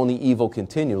man were only evil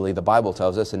continually, the Bible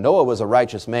tells us. And Noah was a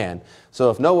righteous man. So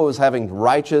if Noah was having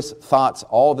righteous thoughts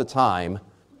all the time,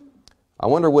 I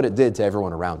wonder what it did to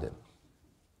everyone around him.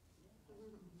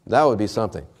 That would be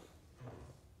something.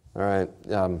 All right.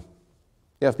 You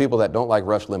have people that don't like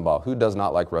Rush Limbaugh. Who does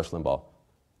not like Rush Limbaugh?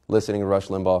 Listening to Rush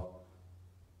Limbaugh?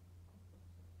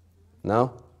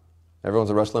 No?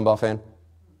 Everyone's a Rush Limbaugh fan?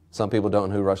 Some people don't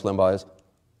know who Rush Limbaugh is.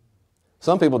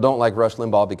 Some people don't like Rush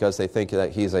Limbaugh because they think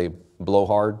that he's a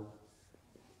blowhard.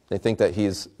 They think that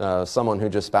he's someone who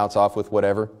just spouts off with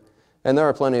whatever. And there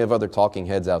are plenty of other talking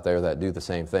heads out there that do the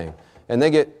same thing. And they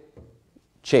get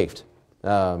chafed,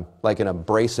 like an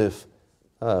abrasive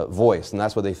voice. And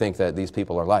that's what they think that these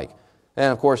people are like.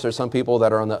 And of course, there's some people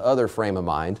that are on the other frame of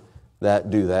mind that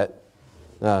do that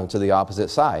to the opposite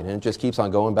side. And it just keeps on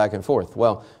going back and forth.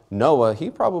 Well, Noah, he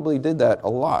probably did that a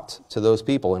lot to those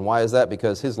people. And why is that?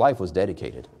 Because his life was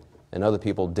dedicated. And other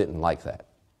people didn't like that.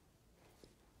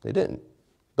 They didn't.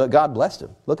 But God blessed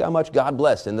him. Look how much God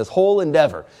blessed in this whole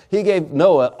endeavor. He gave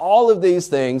Noah all of these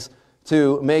things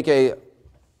to make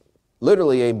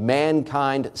literally a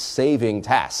mankind saving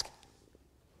task.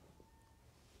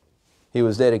 He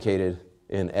was dedicated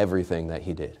in everything that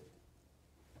he did.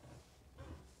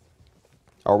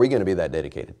 Are we going to be that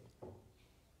dedicated?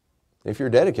 If you're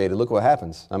dedicated, look what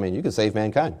happens. I mean, you can save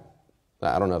mankind.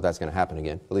 I don't know if that's going to happen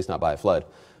again, at least not by a flood.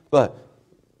 But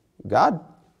God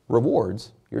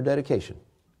rewards your dedication.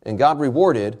 And God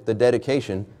rewarded the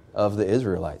dedication of the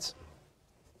Israelites.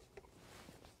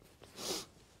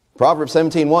 Proverbs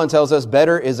 17:1 tells us,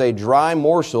 better is a dry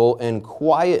morsel and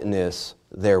quietness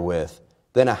therewith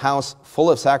than a house full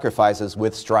of sacrifices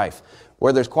with strife.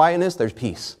 Where there's quietness, there's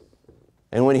peace.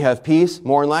 And when you have peace,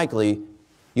 more than likely,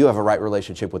 you have a right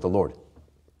relationship with the Lord.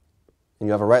 And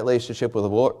you have a right relationship with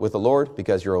the Lord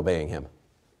because you're obeying him.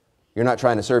 You're not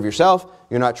trying to serve yourself.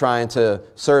 You're not trying to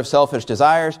serve selfish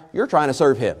desires. You're trying to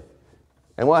serve him.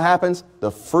 And what happens?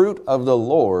 The fruit of the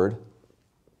Lord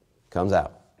comes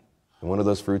out. And one of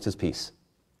those fruits is peace.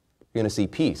 You're going to see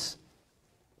peace.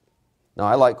 Now,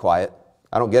 I like quiet.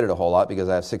 I don't get it a whole lot because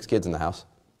I have 6 kids in the house.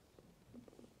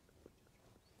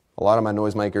 A lot of my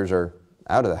noisemakers are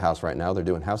out of the house right now. They're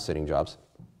doing house sitting jobs.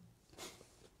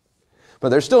 But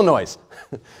there's still noise.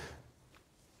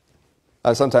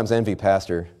 I sometimes envy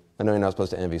Pastor. I know you're not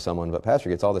supposed to envy someone, but Pastor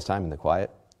gets all this time in the quiet.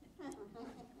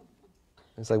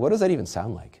 It's like, what does that even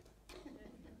sound like?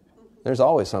 There's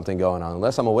always something going on.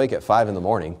 Unless I'm awake at 5 in the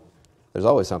morning, there's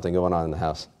always something going on in the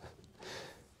house.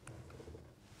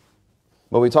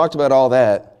 But we talked about all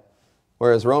that,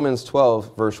 whereas Romans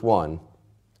 12, verse 1,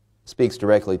 speaks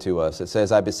directly to us. It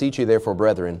says, I beseech you therefore,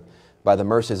 brethren, by the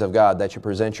mercies of God, that you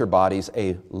present your bodies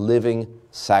a living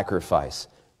sacrifice,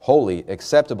 holy,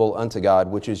 acceptable unto God,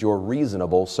 which is your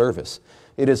reasonable service.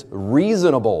 It is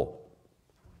reasonable.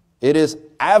 It is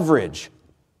average.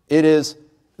 It is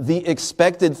the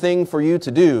expected thing for you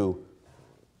to do,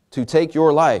 to take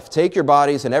your life, take your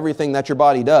bodies and everything that your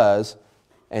body does,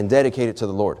 and dedicate it to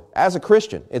the Lord. As a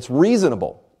Christian, it's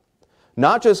reasonable.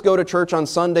 Not just go to church on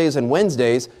Sundays and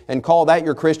Wednesdays and call that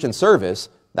your Christian service.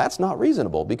 That's not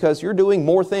reasonable because you're doing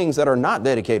more things that are not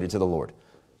dedicated to the Lord.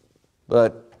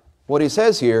 But what he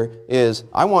says here is,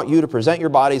 I want you to present your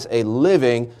bodies a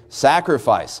living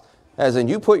sacrifice. As in,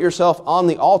 you put yourself on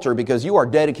the altar because you are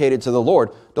dedicated to the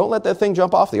Lord. Don't let that thing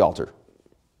jump off the altar.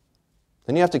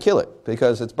 Then you have to kill it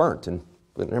because it's burnt.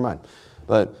 But never mind.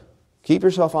 But keep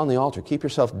yourself on the altar. Keep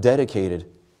yourself dedicated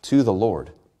to the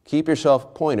Lord. Keep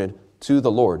yourself pointed to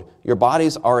the Lord. Your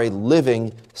bodies are a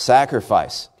living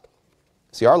sacrifice.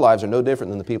 See, our lives are no different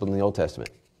than the people in the Old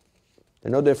Testament.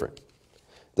 They're no different.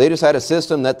 They just had a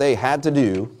system that they had to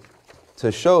do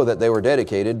to show that they were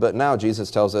dedicated. But now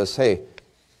Jesus tells us, hey,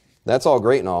 that's all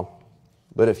great and all.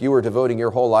 But if you were devoting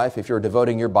your whole life, if you were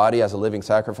devoting your body as a living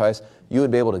sacrifice, you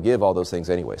would be able to give all those things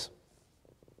anyways.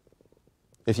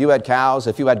 If you had cows,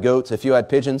 if you had goats, if you had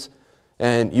pigeons,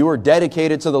 and you were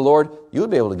dedicated to the Lord, you would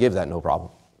be able to give that no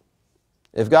problem.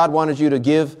 If God wanted you to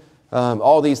give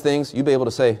all these things, you'd be able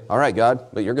to say, all right, God,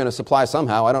 but you're going to supply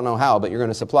somehow. I don't know how, but you're going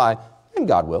to supply, and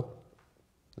God will.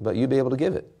 But you'd be able to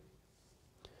give it.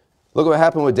 Look what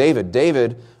happened with David.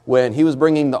 David, when he was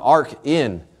bringing the ark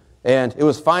in, and it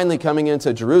was finally coming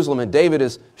into Jerusalem, and David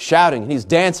is shouting, and he's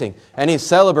dancing, and he's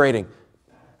celebrating.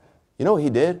 You know what he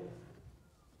did?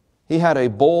 He had a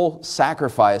bull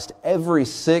sacrificed every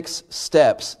 6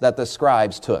 steps that the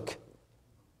scribes took.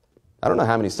 I don't know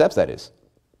how many steps that is.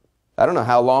 I don't know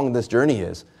how long this journey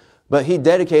is. But he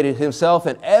dedicated himself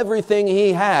and everything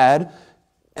he had,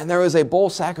 and there was a bull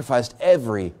sacrificed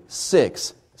every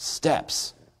 6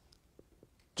 steps.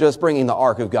 Just bringing the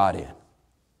ark of God in.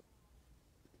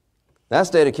 That's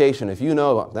dedication. If you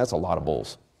know, that's a lot of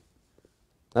bulls.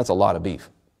 That's a lot of beef.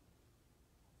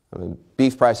 I mean,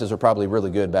 beef prices were probably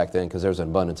really good back then because there was an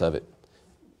abundance of it.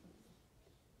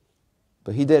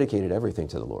 But he dedicated everything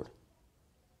to the Lord.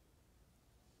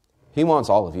 He wants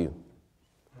all of you.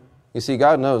 You see,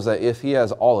 God knows that if He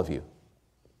has all of you,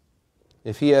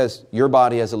 if He has your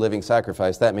body as a living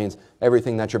sacrifice, that means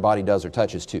everything that your body does or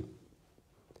touches too.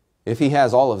 If He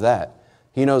has all of that,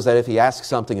 He knows that if He asks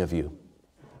something of you,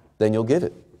 then you'll give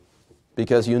it.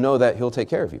 Because you know that He'll take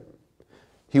care of you.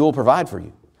 He will provide for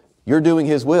you. You're doing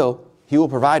His will, He will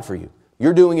provide for you.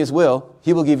 You're doing His will,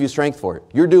 He will give you strength for it.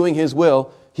 You're doing His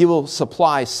will, He will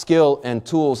supply skill and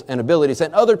tools and abilities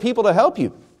and other people to help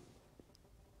you.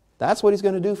 That's what He's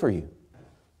going to do for you.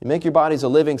 You make your bodies a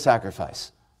living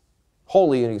sacrifice,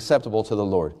 holy and acceptable to the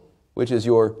Lord, which is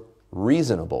your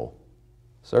reasonable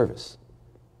service.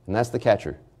 And that's the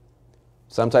catcher.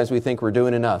 Sometimes we think we're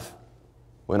doing enough.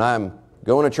 When I'm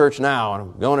going to church now, and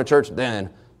I'm going to church then,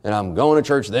 and I'm going to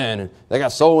church then, and they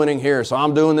got soul winning here, so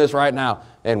I'm doing this right now.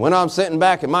 And when I'm sitting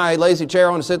back in my lazy chair, I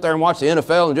want to sit there and watch the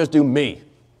NFL and just do me.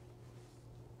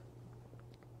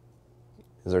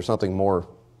 Is there something more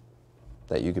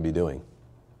that you could be doing?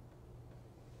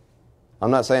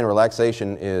 I'm not saying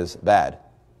relaxation is bad.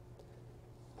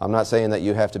 I'm not saying that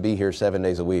you have to be here 7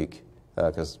 days a week,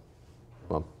 because,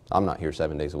 well, I'm not here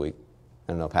 7 days a week.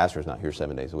 I know pastor's not here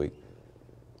 7 days a week.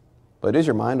 But is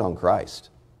your mind on Christ?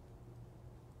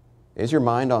 Is your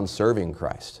mind on serving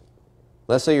Christ?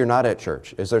 Let's say you're not at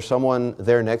church. Is there someone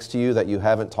there next to you that you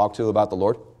haven't talked to about the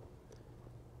Lord?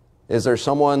 Is there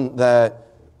someone that,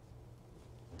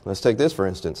 let's take this for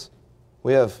instance.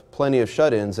 We have plenty of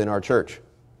shut-ins in our church.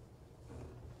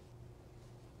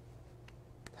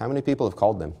 How many people have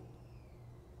called them?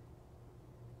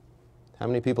 How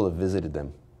many people have visited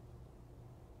them?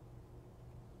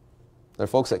 They're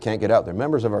folks that can't get out. They're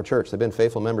members of our church. They've been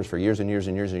faithful members for years and years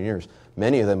and years and years.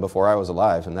 Many of them before I was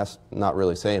alive, and that's not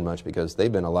really saying much because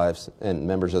they've been alive and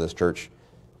members of this church,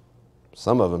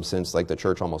 some of them since like the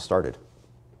church almost started.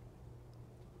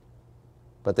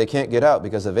 But they can't get out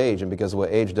because of age and because of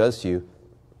what age does to you.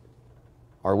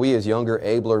 Are we as younger,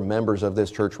 abler members of this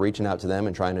church reaching out to them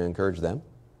and trying to encourage them?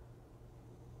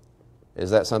 Is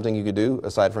that something you could do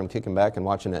aside from kicking back and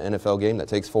watching an NFL game that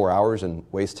takes 4 hours and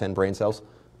wastes 10 brain cells?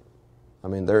 I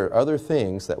mean, there are other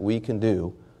things that we can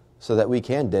do so that we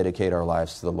can dedicate our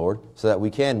lives to the Lord, so that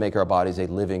we can make our bodies a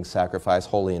living sacrifice,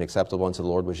 holy and acceptable unto the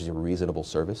Lord, which is a reasonable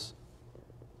service.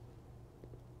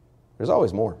 There's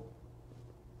always more.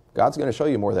 God's going to show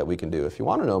you more that we can do. If you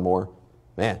want to know more,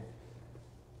 man,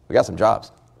 we got some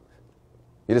jobs.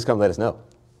 You just come let us know.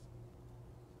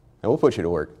 And we'll put you to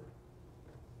work.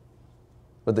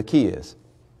 But the key is,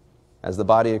 as the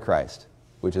body of Christ,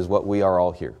 which is what we are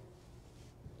all here,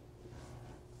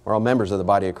 we're all members of the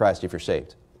body of Christ if you're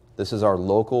saved. This is our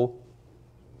local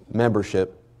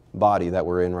membership body that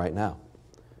we're in right now.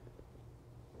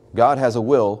 God has a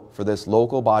will for this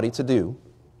local body to do,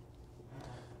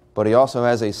 but He also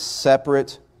has a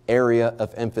separate area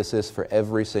of emphasis for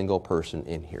every single person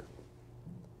in here.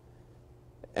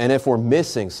 And if we're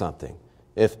missing something,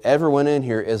 if everyone in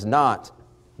here is not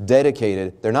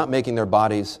dedicated, they're not making their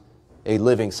bodies a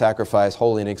living sacrifice,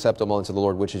 holy and acceptable unto the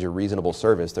Lord, which is your reasonable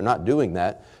service, they're not doing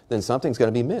that, then something's going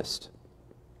to be missed.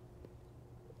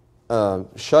 A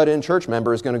shut-in church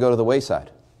member is going to go to the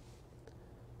wayside.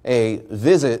 A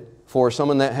visit for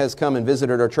someone that has come and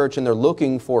visited our church and they're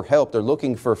looking for help, they're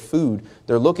looking for food,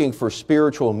 they're looking for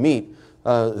spiritual meat,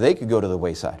 they could go to the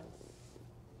wayside.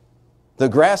 The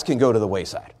grass can go to the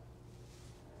wayside.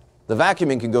 The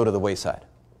vacuuming can go to the wayside.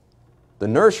 The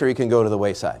nursery can go to the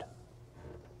wayside.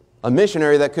 A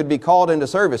missionary that could be called into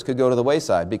service could go to the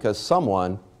wayside because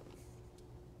someone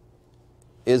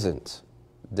isn't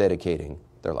dedicating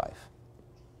their life.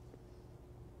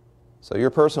 So your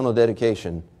personal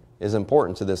dedication is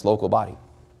important to this local body.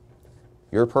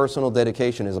 Your personal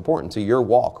dedication is important to your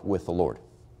walk with the Lord.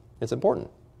 It's important.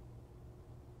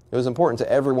 It was important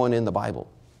to everyone in the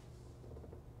Bible.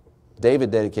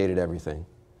 David dedicated everything.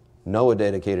 Noah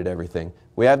dedicated everything.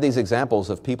 We have these examples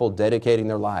of people dedicating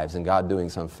their lives and God doing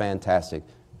some fantastic,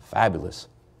 fabulous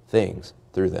things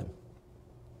through them.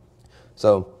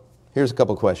 So, here's a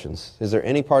couple questions. Is there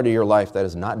any part of your life that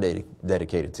is not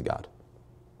dedicated to God?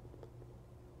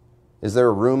 Is there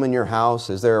a room in your house?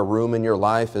 Is there a room in your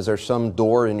life? Is there some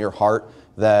door in your heart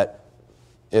that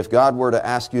if God were to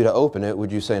ask you to open it,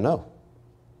 would you say no?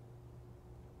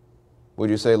 Would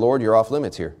you say, Lord, you're off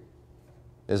limits here?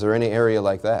 Is there any area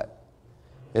like that?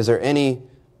 Is there any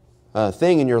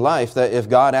thing in your life that if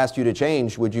God asked you to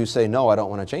change, would you say, no, I don't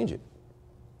want to change it?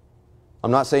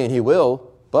 I'm not saying He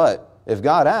will, but if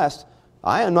God asked,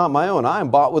 I am not my own, I am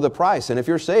bought with a price. And if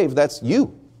you're saved, that's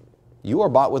you. You are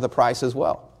bought with a price as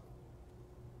well.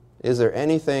 Is there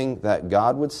anything that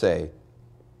God would say,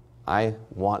 I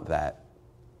want that,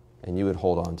 and you would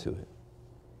hold on to it?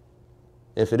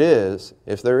 If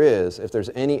there's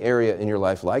any area in your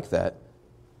life like that,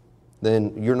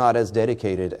 then you're not as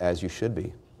dedicated as you should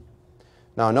be.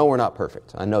 Now, I know we're not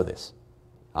perfect. I know this.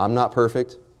 I'm not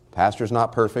perfect. Pastor's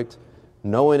not perfect.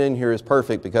 No one in here is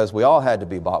perfect because we all had to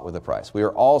be bought with a price. We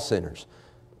are all sinners.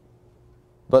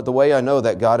 But the way I know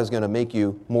that God is going to make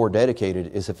you more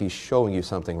dedicated is if He's showing you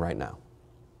something right now.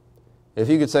 If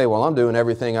you could say, well, I'm doing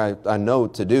everything I know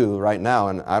to do right now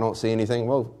and I don't see anything,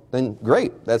 well, then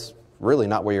great. That's really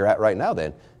not where you're at right now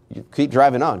then. You keep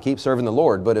driving on, keep serving the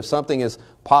Lord. But if something is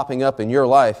popping up in your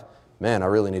life, man, I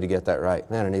really need to get that right.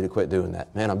 Man, I need to quit doing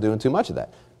that. Man, I'm doing too much of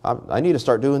that. I need to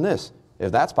start doing this.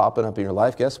 If that's popping up in your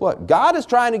life, guess what? God is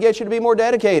trying to get you to be more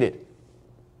dedicated.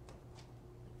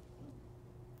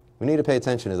 We need to pay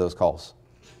attention to those calls.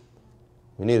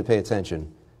 We need to pay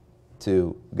attention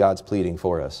to God's pleading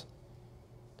for us.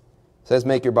 It says,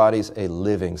 make your bodies a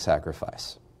living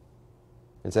sacrifice.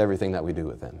 It's everything that we do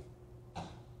with them.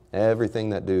 Everything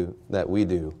that we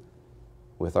do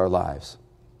with our lives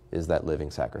is that living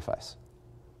sacrifice.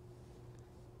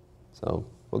 So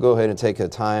we'll go ahead and take a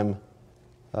time.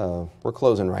 We're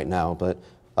closing right now, but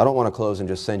I don't want to close and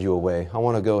just send you away. I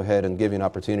want to go ahead and give you an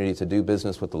opportunity to do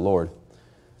business with the Lord.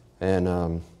 And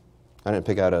I didn't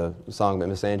pick out a song, but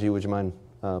Miss Angie, would you mind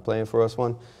playing for us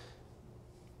one?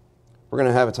 We're going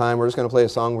to have a time. We're just going to play a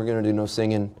song. We're going to do no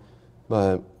singing.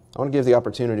 But I want to give the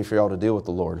opportunity for y'all to deal with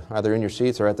the Lord, either in your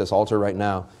seats or at this altar right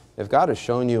now. If God has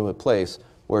shown you a place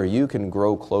where you can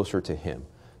grow closer to Him,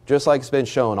 just like it's been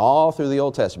shown all through the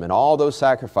Old Testament, all those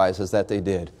sacrifices that they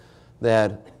did, they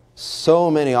had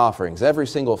so many offerings. Every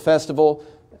single festival,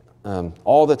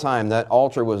 all the time, that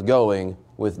altar was going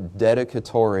with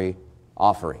dedicatory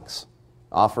offerings.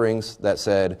 Offerings that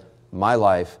said, my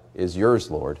life is yours,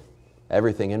 Lord.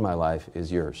 Everything in my life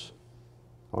is yours.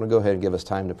 I want to go ahead and give us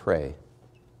time to pray.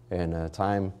 And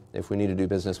time, if we need to do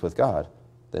business with God,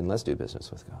 then let's do business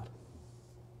with God.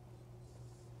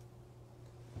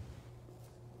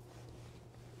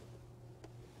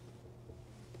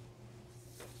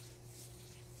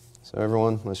 So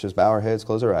everyone, let's just bow our heads,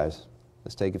 close our eyes.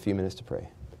 Let's take a few minutes to pray.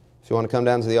 If you want to come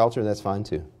down to the altar, that's fine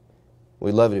too.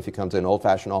 We'd love it if you come to an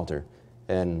old-fashioned altar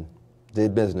and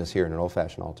did business here in an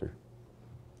old-fashioned altar.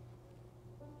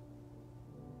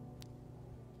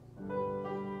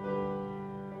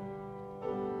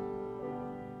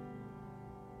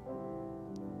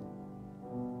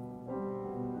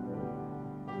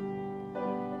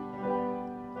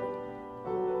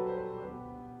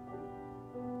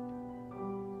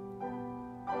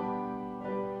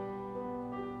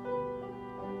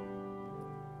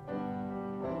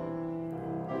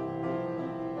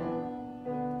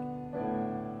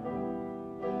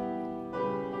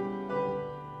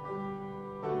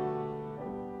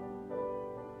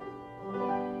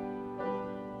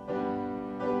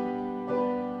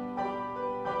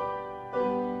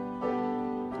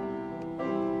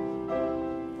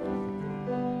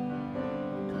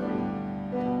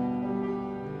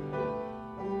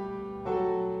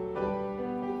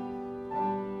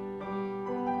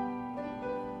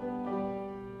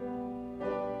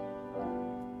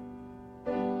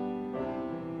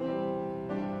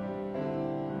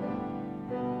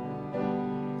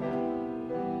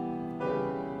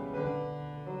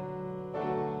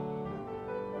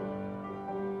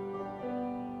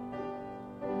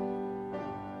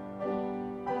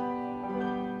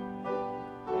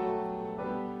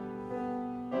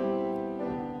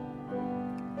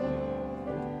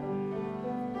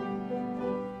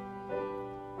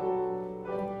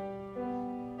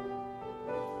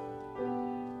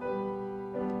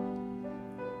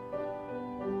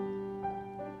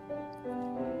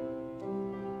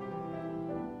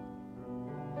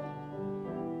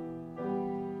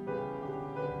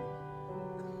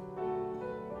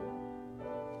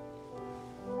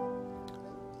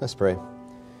 Let's pray.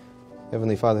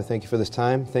 Heavenly Father, thank you for this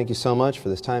time. Thank you so much for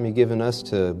this time you've given us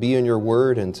to be in your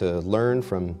word and to learn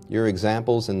from your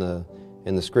examples in the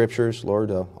Scriptures. Lord,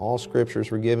 all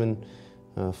Scriptures were given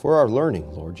for our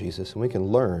learning, Lord Jesus, and we can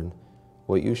learn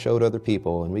what you showed other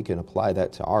people, and we can apply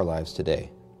that to our lives today.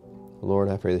 Lord,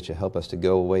 I pray that you help us to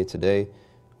go away today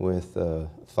with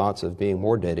thoughts of being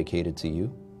more dedicated to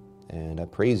you, and I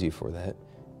praise you for that.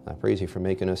 I praise you for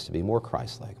making us to be more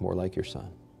Christ-like, more like your Son.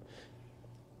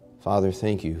 Father,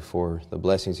 thank you for the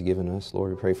blessings you've given us. Lord,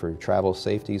 we pray for travel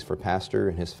safeties for Pastor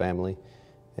and his family,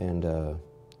 and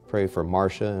pray for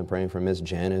Marcia and praying for Miss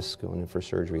Janice going in for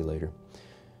surgery later.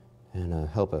 And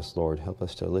help us, Lord. Help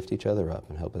us to lift each other up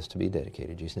and help us to be dedicated.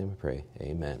 In Jesus' name we pray.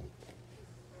 Amen.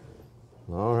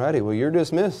 All righty. Well, you're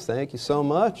dismissed. Thank you so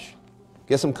much.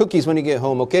 Get some cookies when you get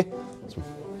home, okay?